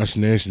tried. I asked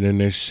Nash, and then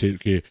Nash said,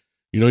 okay,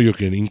 you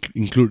can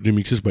include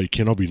remixes, but it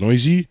cannot be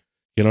noisy,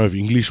 cannot have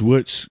English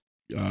words,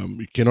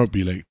 it cannot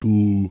be like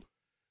too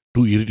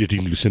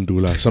irritating to listen to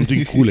lah.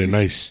 Something cool and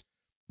nice.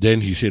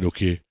 Then he said,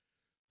 okay.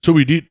 So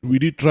we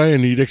did try,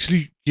 and it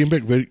actually came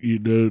back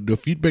the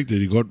feedback that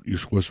he got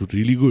was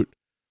really good.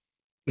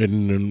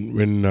 And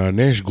when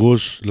Nash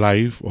goes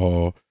live,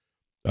 or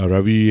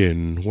Ravi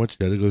and what's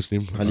the other girl's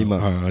name?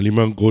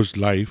 Halima goes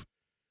live,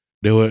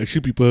 there were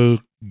actually people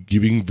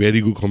giving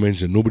very good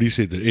comments, and nobody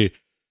said that, hey,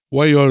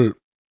 why you all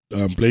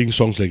playing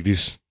songs like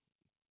this?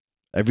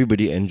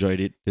 Everybody enjoyed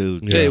it.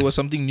 Yeah, it was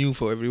something new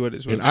for everyone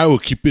as well. And I will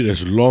keep it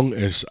as long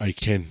as I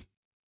can.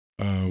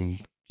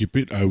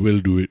 I will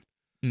do it.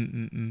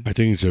 I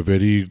think it's a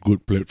very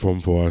good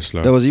platform for us.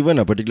 There was even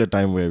a particular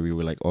time where we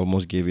were like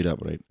almost gave it up,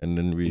 right? And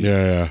then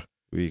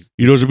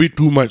it was a bit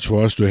too much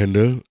for us to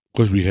handle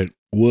because we had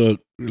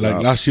work.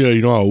 Like last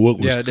year, our work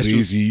was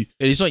crazy.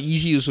 And it's not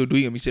easy also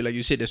doing a mistake. Like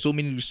you said, there's so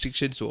many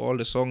restrictions to all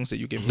the songs that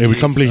you can play. And we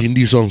can't play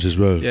Hindi songs as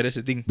well. Yeah, that's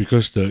the thing.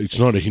 Because it's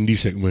not a Hindi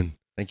segment.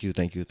 Thank you.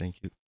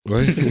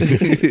 Right?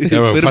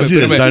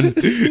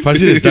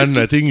 Fuzz has done,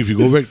 I think if you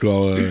go back to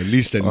our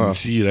list and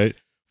see, right?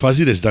 Fuzz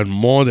has done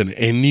more than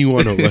any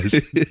one of us.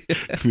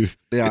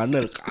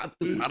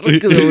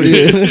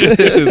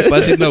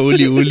 Fuzz na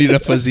Oli na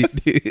Fuzz.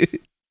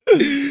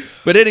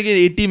 But then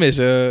again, ATEAM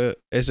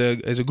as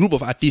a group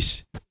of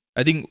artists,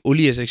 I think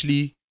Oli has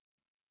actually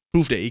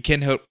proved that it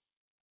can help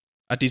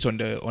artists on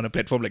a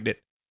platform like that.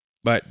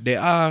 But there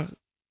are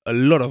a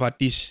lot of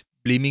artists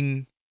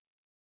blaming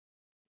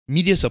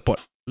media support,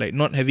 like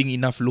not having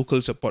enough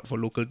local support for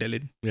local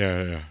talent.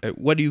 Yeah. Like,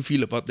 what do you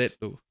feel about that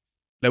though?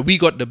 Like we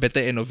got the better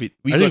end of it.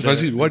 I think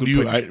Fuzz, what do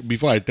you?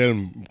 Before I tell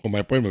him,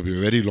 my point might be a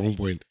very long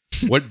point.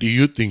 What do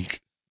you think?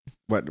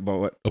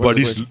 About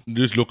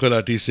this local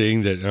artist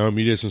saying that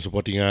media is not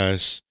supporting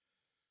us?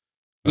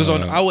 Because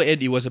on our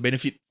end, it was a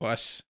benefit for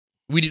us.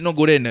 We did not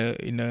go there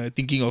in a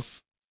thinking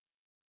of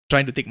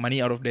trying to take money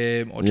out of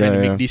them or trying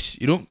to make this,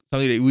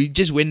 something like we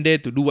just went there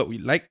to do what we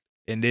liked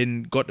and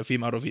then got the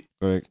fame out of it.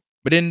 Correct.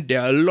 But then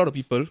there are a lot of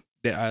people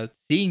that are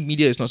saying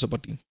media is not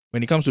supporting.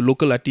 When it comes to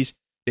local artists,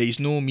 there is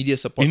no media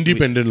support.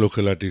 Independent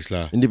local artists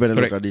lah.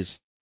 Local artists.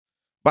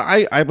 But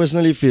I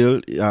personally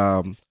feel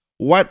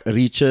what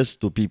reaches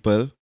to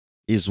people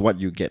is what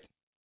you get.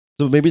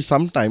 So maybe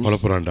sometimes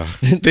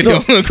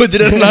கொஞ்ச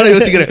நேரம்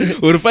யோசிக்கிறேன்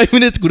ஒரு 5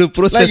 minutes கூட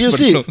process like you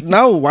see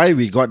now why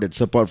we got that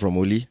support from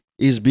Oli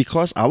is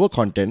because our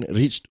content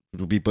reached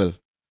to people.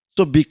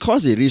 So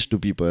because it reached to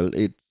people,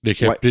 they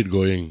kept it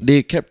going. They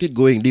kept it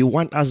going. They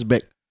want us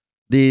back.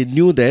 They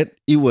knew that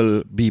it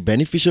will be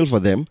beneficial for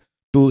them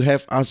to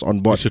have us on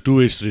board. It's a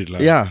two-way street lah.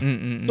 Yeah.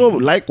 So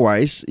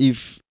likewise,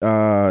 if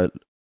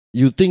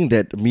you think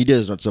that media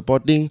is not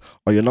supporting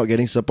or you're not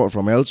getting support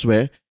from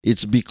elsewhere,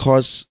 it's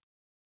because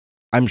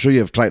I'm sure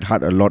you have tried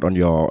hard a lot on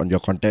your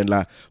content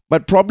lah,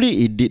 but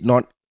probably it did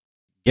not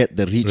get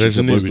the reach it's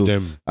supposed to.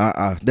 Them.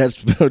 That's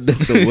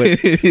the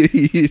word.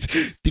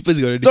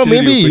 So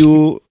maybe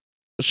you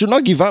should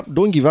not give up.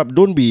 Don't give up.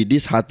 Don't be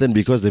disheartened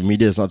because the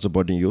media is not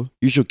supporting you.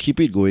 You should keep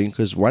it going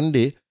because one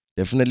day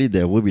definitely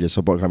there will be the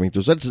support coming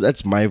through. So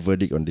that's my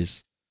verdict on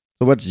this.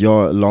 So what's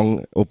your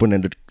long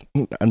open-ended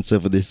answer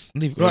for this.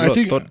 No, I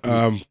think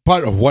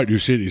part of what you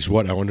said is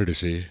what I wanted to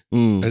say.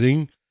 I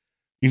think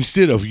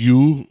instead of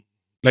you,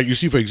 like you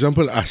see, for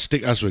example,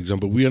 take us for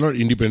example, we are not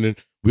independent.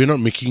 We are not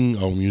making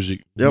our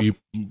music. Yep.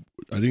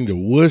 I think the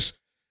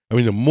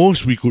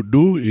most we could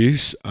do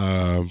is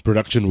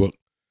production work.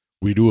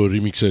 We do a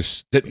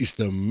remixes. That is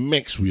the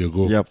max we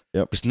go. Yep.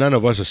 Because none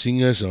of us are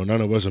singers or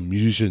none of us are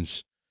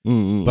musicians.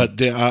 But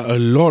there are a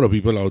lot of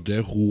people out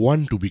there who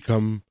want to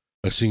become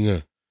a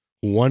singer,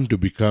 who want to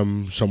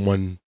become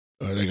someone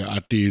like an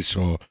artist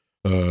or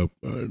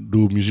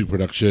do music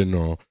production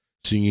or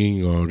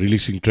singing or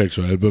releasing tracks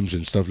or albums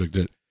and stuff like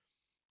that.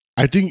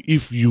 I think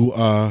if you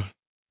are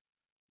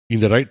in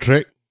the right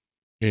track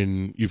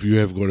and if you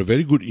have got a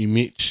very good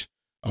image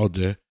out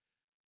there,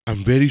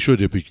 I'm very sure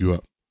they'll pick you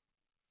up.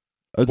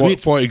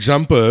 For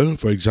example,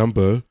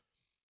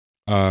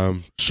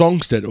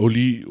 songs that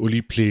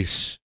Oli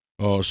plays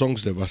or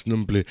songs that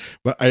Vasanam play,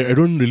 but I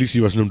don't really see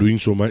Vasanam doing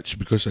so much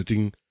because I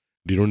think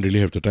they don't really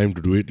have the time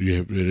to do it.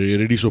 They're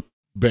already so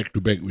back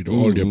to back with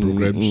all their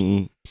programs,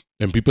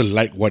 and people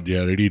like what they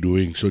are already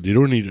doing, so they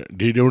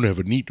don't have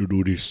a need to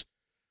do this.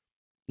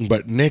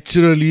 But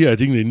naturally, I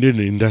think the Indian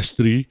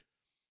industry,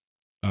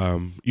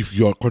 if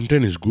your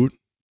content is good,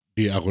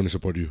 they are going to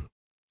support you.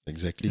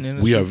 Exactly.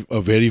 We have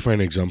a very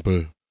fine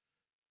example.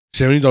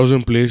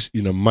 70,000 plays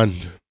in a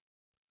month.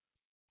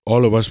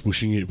 All of us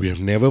pushing it. We have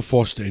never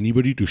forced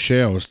anybody to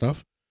share our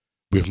stuff.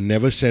 We have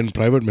never sent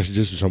private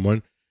messages to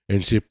someone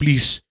and say,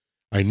 please,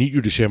 I need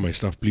you to share my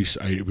stuff, please.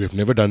 We have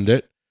never done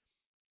that.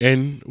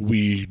 And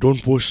we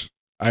don't post.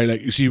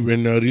 You see,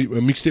 when a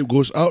mixtape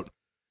goes out,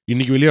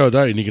 இன்னைக்கு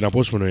வெளியாவதா இன்னைக்கு நான்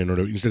post பண்ணுவேன்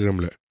என்னோட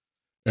Instagramல.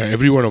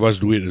 Every one of us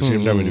do it at the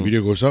same time when the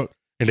video goes out.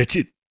 And that's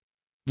it.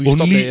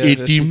 Only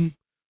ATEAM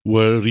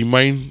will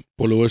remind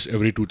followers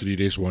every 2-3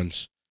 days once.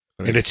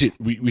 Correct. And that's it.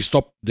 We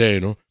stop there,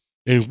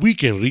 And if we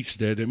can reach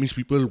there, that means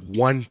people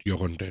want your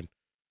content.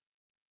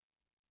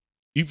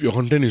 If your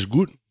content is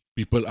good,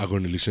 people are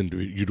going to listen to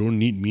it. You don't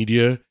need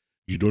media.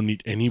 You don't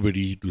need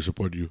anybody to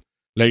support you.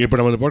 Like, இப்போ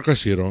நம்ம இந்த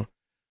podcast செய்கிறோம்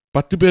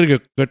 10 பேருக்கு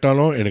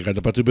கேட்டாலும் எனக்கு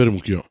அந்த 10 பேர்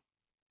முக்கியம்.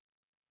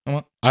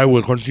 I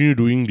will continue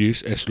doing this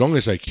as long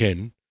as I can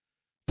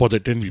for the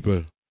 10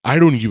 people. I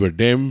don't give a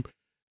damn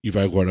if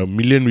I got 1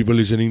 million people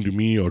listening to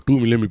me or 2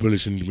 million people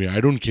listening to me.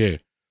 I don't care.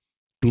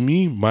 To me,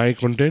 my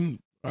content,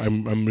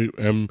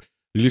 I'm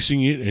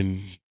releasing it and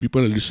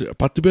people are listening.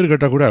 10 பேர்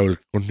கேட்டா கூட I will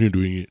continue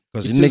doing it.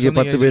 இன்னைக்கு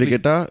 10 பேர்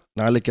கேட்டா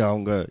நாளைக்கு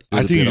அவங்க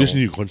I think you just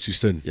need to be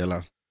consistent.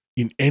 Yeah.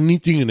 In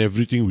anything and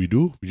everything we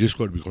do, we just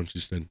got to be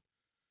consistent.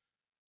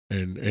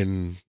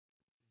 And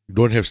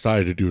don't have star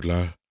attitude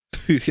lah.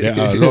 There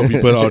are a lot of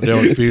people out there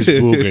on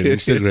Facebook and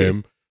Instagram,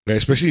 like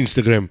especially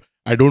Instagram.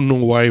 I don't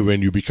know why when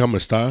you become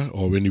a star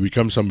or when you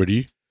become somebody,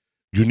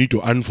 you need to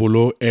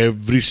unfollow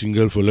every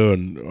single follower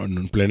on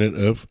planet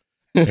Earth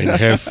and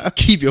have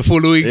keep your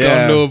following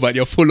count low, but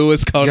your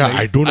followers count. Yeah,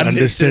 I don't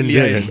understand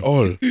that at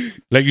all.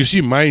 Like you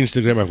see, my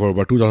Instagram, I've got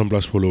about 2,000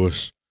 plus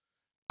followers.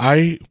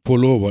 I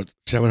follow about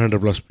 700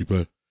 plus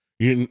people.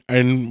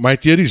 And my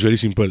theory is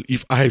very simple.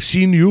 If I have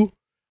seen you,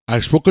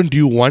 I've spoken to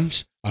you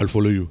once, I'll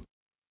follow you.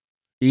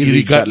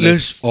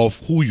 Regardless of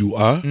who you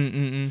are,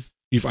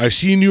 if I've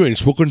seen you and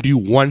spoken to you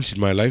once in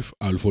my life,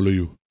 I'll follow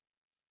you.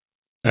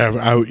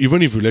 Even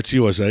if you, let's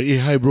say, was like, hey,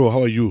 hi bro,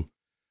 how are you?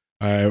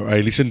 I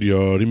listen to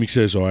your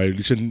remixes or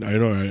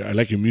I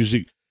like your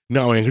music.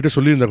 Now,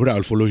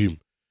 I'll follow him.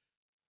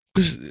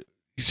 Because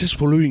it's just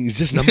following, it's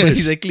just numbers.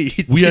 Exactly.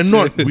 We are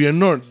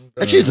not.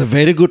 Actually, it's a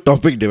very good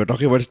topic they were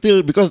talking about.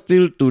 Because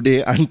today,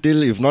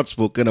 until you've not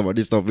spoken about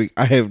this topic,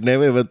 I have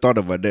never ever thought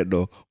about that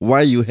though.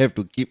 Why you have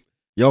to keep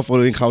your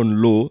following count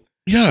low?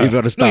 Yeah. If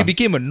you're a star. No, it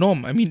became a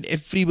norm. I mean,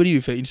 everybody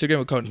with an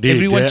Instagram account,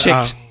 everyone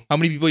checks how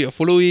many people you're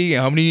following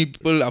and how many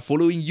people are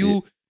following you. Yeah.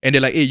 And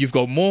they're like, hey, you've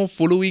got more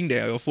following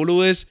than your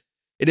followers.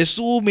 And there's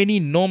so many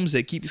norms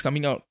that keeps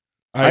coming out.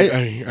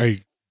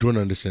 I don't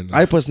understand that.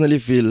 I personally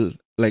feel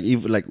like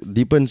if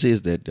Deepan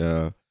says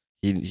that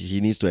he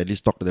needs to at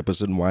least talk to the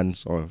person once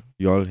or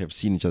you all have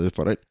seen each other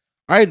before, right?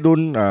 I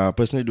don't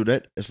personally do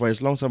that. As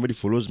long as somebody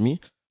follows me,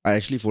 I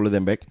actually follow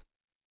them back.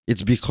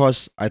 It's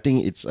because I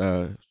think it's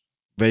a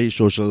very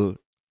social,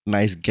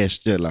 nice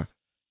gesture lah.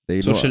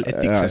 Social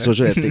ethics.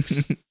 Social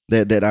ethics.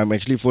 That I'm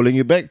actually following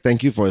you back.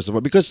 Thank you for your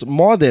support. Because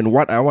more than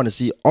what I want to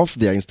see off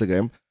their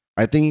Instagram,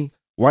 I think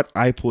what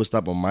I post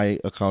up on my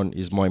account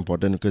is more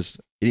important because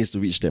it needs to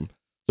reach them.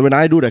 So when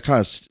I do that kind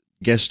of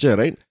gesture,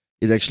 right,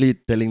 it's actually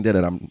telling them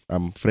that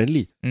I'm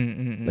friendly.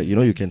 Like,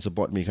 you can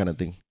support me kind of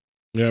thing.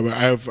 Yeah, but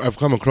I've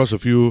come across a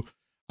few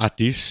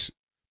artists.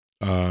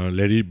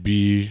 Let it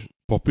be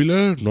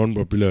popular,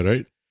 non-popular,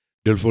 right?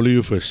 They'll follow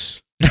you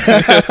first.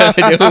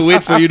 They will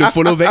wait for you to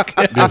follow back.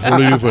 They'll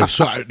follow you first.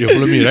 So they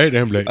follow me, right?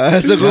 I'm like,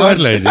 so good.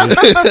 Like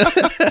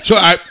this. So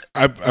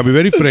I'll be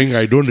very frank.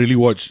 I don't really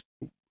watch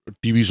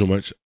TV so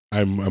much.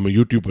 I'm a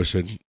YouTube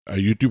person. I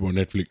YouTube on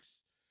Netflix.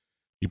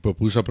 இப்போ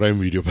புதுசா Prime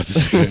Video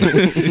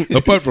பார்த்துட்டு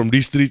apart from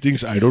these three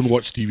things, I don't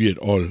watch TV at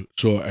all.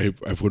 So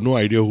I've got no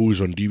idea who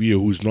is on TV or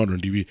who is not on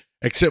TV,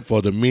 except for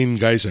the main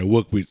guys I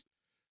work with.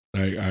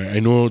 I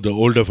know the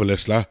older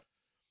fellas lah.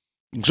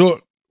 So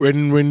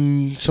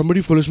when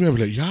somebody follows me, I'm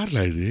like, yaar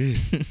like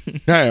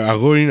this. Then I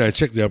go in, I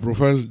check their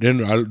profile,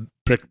 then I'll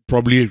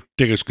probably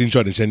take a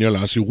screenshot and send you all,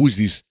 ask you, who is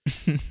this?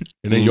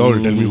 And then you all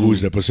will tell me who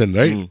is the person,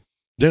 right?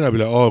 Then I'll be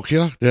like, oh, okay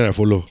lah. Then I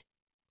follow.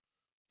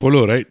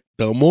 Follow, right?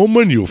 The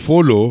moment you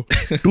follow,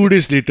 2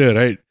 days later,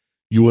 right,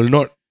 you will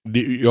not,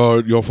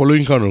 your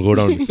following count will go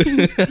down.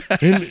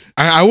 And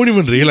I won't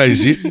even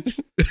realize it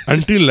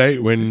until like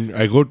when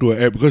I go to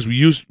an app, because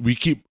we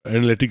keep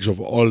analytics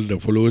of all the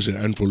followers and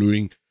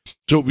unfollowing.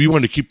 So we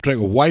want to keep track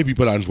of why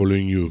people are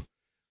unfollowing you.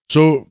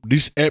 So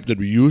this app that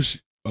we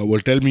use will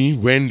tell me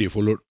when they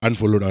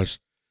unfollowed us.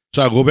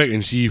 So I go back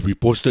and see if we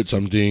posted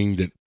something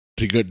that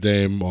triggered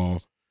them or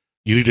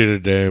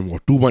irritated them, or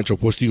too much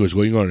of posting was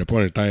going on at a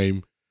point in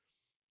time.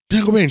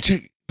 Then I go back and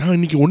check. Now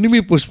I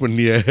only post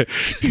panniya.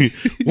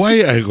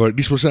 Why I got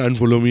this person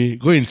unfollow me?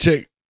 Go and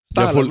check.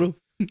 The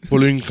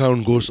following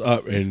count goes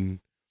up and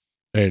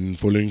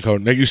following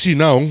count. Like you see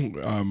now,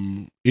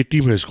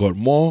 ATEAM has got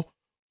more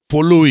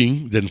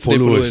following than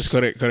followers.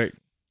 Correct.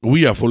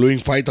 We are following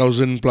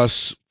 5,000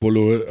 plus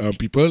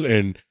people,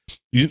 and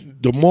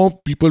the more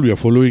people we are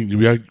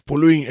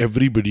following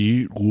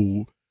everybody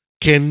who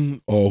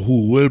can or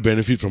who will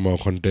benefit from our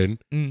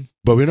content.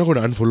 But we're not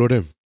going to unfollow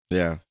them.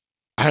 Yeah.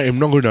 I'm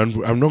not going to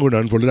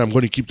unfollow them. I'm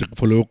going to keep the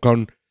follow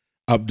count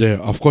up there.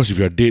 Of course, if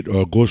you're dead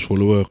or a ghost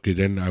follower, okay,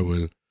 then I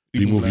will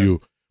remove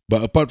you.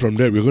 But apart from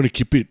that, we're going to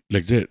keep it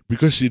like that,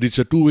 because it's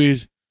a two-way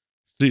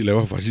street, like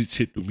what Fuzz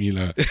said to me.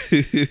 At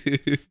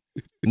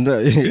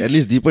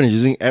least Deepan is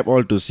using app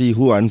all to see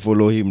who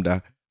unfollow him.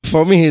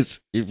 For me, it's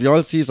if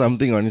y'all see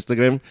something on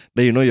Instagram,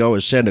 then you know y'all will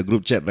share in the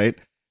group chat, right?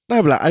 Now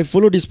I'm like, I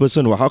follow this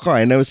person. How come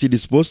I never see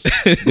this post?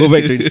 Go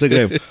back to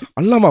Instagram.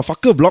 Alamak,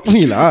 fucker, block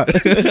me lah.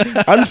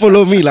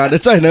 Unfollow me lah.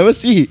 That's why I never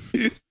see.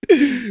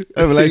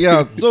 I'm like,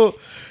 yeah. So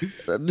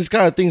this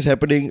kind of things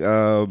happening.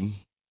 No,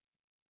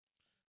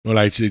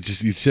 like it's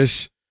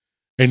just,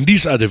 and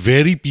these are the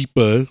very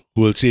people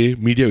who will say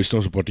media is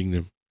not supporting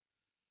them.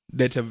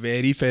 That's a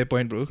very fair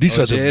point, bro. These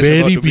are the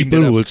very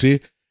people who will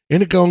say,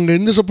 எனக்கு அவங்க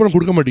எந்த சப்போர்ட்டும்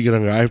கொடுக்க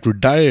மாட்டேங்கிறாங்க. I have to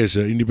die as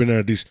an independent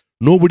artist.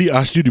 Nobody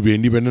asked you to be an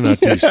independent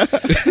artist.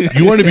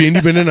 You want to be an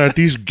independent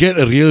artist, get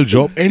a real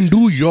job and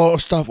do your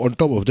stuff on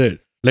top of that.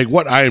 Like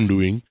what I am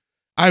doing.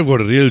 I've got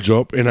a real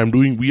job and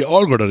we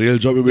all got a real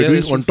job. We're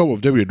doing on top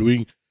of that, we're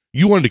doing.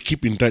 You want to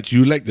keep in touch.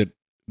 You like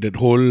that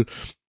whole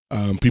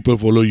people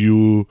follow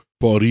you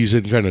for a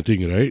reason kind of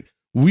thing, right?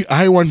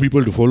 I want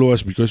people to follow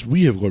us because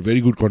we have got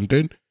very good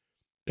content.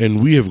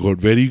 And we have got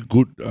very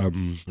good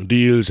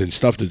deals and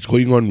stuff that's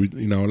going on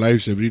in our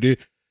lives every day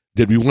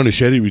that we want to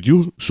share it with you.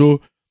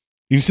 So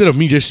instead of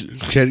me just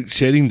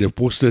sharing the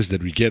posters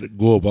that we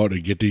go about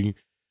and getting,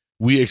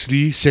 we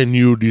actually send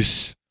you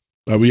this,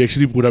 we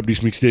actually put up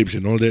these mixtapes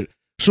and all that.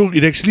 So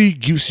it actually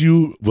gives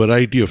you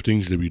variety of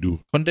things that we do.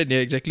 Content, yeah,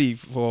 exactly.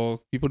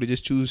 For people to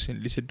just choose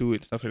and listen to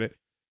it, stuff like that.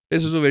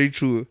 That's also very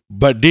true.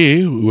 But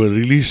they will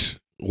release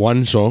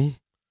one song,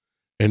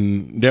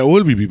 and there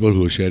will be people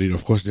who share it.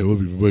 Of course, there will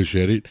be people who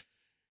share it.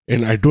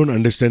 And I don't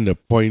understand the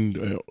point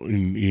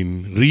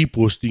in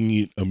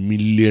reposting it a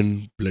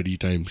million bloody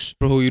times.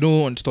 Bro, you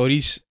know, on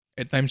stories,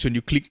 at times when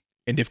you click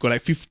and they've got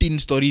like 15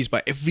 stories,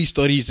 but every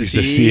story is the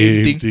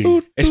same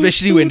thing.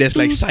 Especially when there's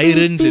like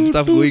sirens and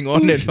stuff going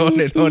on and on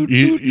and on.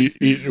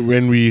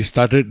 When we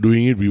started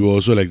doing it, we were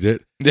also like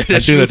that.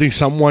 Until I think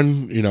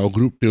someone in our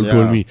group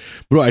told me,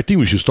 bro, I think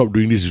we should stop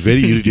doing this. It's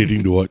very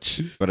irritating to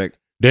watch. Correct.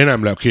 Then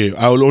I'm like, okay,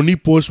 I will only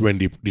post when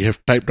they have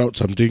typed out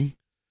something.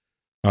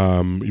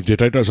 If they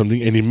typed out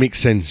something and it makes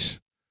sense,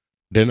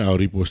 then I'll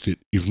repost it.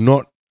 If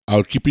not,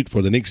 I'll keep it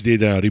for the next day,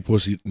 then I'll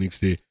repost it next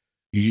day.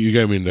 You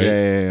get what I mean, right?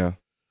 Yeah.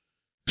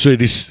 So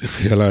it is,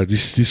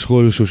 this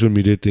whole social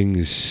media thing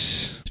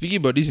is... Speaking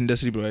about this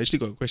industry, bro, I actually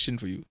got a question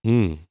for you.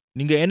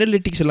 நீங்க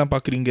analytics எல்லாம்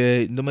பார்க்குறீங்க,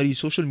 இந்த மாதிரி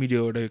social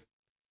media ஓட,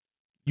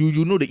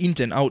 you know the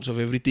ins and outs of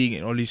everything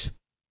and all this,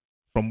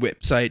 from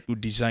website to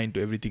design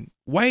to everything.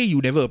 Why you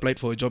never applied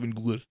for a job in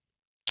Google?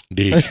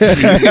 It's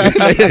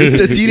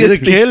a serious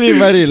thing.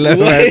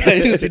 Why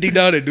are you sitting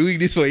down and doing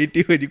this for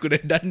 80 when you could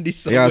have done this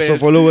somewhere? Yeah, so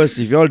followers,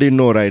 if you all didn't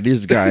know, right,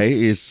 this guy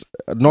is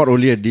not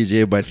only a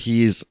DJ, but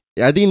he is,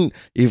 I think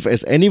if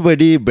as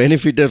anybody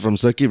benefited from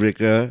Circuit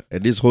Breaker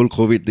and this whole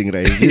COVID thing,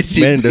 right, this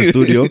man in the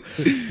studio,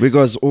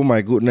 because oh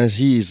my goodness,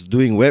 he is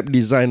doing web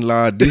design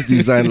lah, this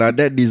design lah,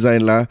 that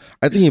design lah.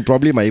 I think he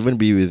probably might even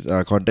be with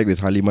contact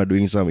with Halima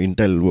doing some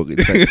Intel work.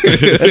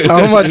 That's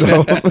how much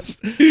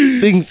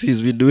things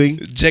he's been doing.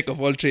 Jack of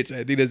all trades,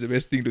 I think that's the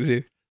best thing to say.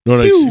 No,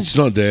 it's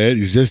not that.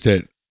 It's just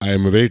that I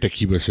am a very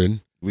techie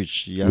person.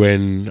 Which, yeah.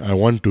 When I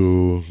want to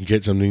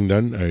get something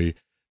done,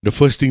 the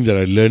first thing that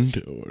I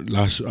learned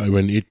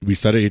when we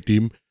started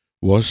ATEAM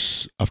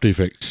was After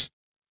Effects.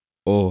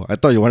 Oh, I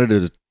thought you wanted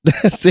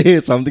to say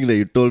something that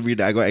you told me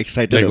that I got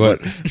excited like about.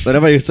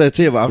 Whatever you said,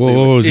 say about After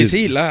Effects.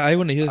 Say it lah, I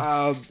want to hear.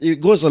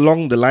 It goes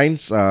along the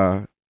lines,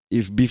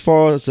 if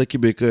before Circuit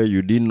Breaker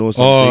you didn't know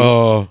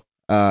something,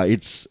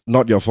 it's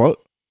not your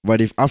fault. But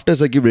if after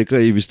Circuit Breaker,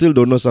 if you still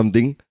don't know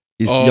something,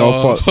 it's your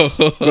fault.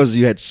 Because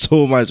you had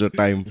so much of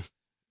time.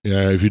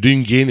 Yeah, if you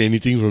didn't gain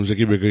anything from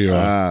Circuit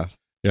Breaker,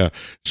 Yeah.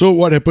 So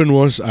what happened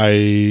was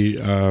I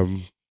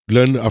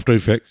learned After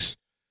Effects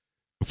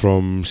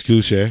from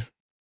Skillshare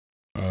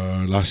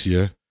last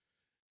year,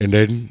 and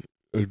then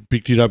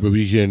picked it up a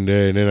week here and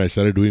there, and then I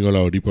started doing all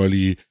our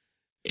Deepavali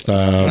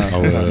stuff,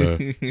 our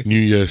New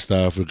Year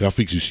stuff, the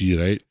graphics you see,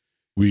 right?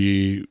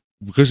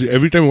 Because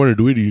every time you want to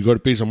do it, you got to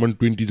pay someone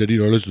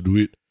 $20-$30 to do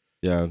it.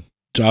 Yeah.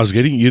 So I was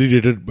getting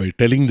irritated by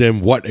telling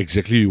them what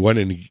exactly you want,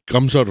 and it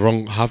comes out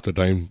wrong half the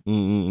time.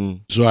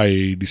 So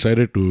I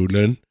decided to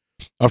learn.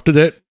 After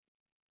that,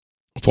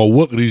 for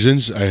work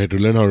reasons, I had to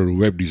learn how to do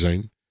web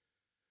design.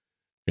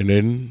 And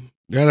then,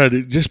 I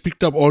just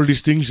picked up all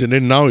these things, and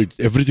then now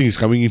everything is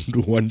coming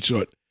into one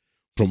shot.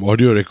 From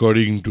audio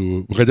recording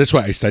to... Because that's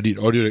why I studied,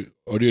 audio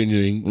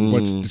engineering.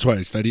 That's why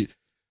I studied.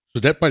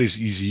 So that part is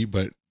easy,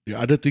 but the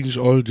other things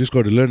all just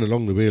got to learn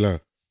along the way lah.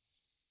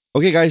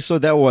 Okay guys, so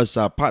that was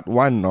part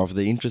 1 of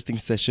the interesting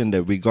session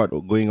that we got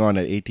going on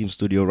at ATEAM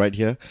Studio right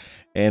here.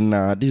 And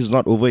this is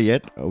not over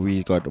yet.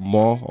 We got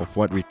more of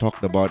what we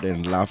talked about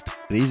and laughed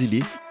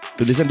crazily.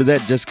 To listen to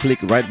that, just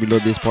click right below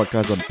this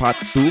podcast on part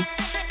 2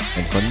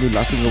 and continue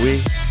laughing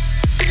away.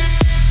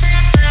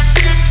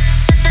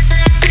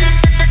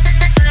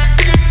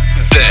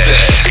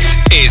 This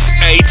is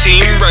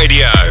ATEAM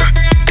Radio.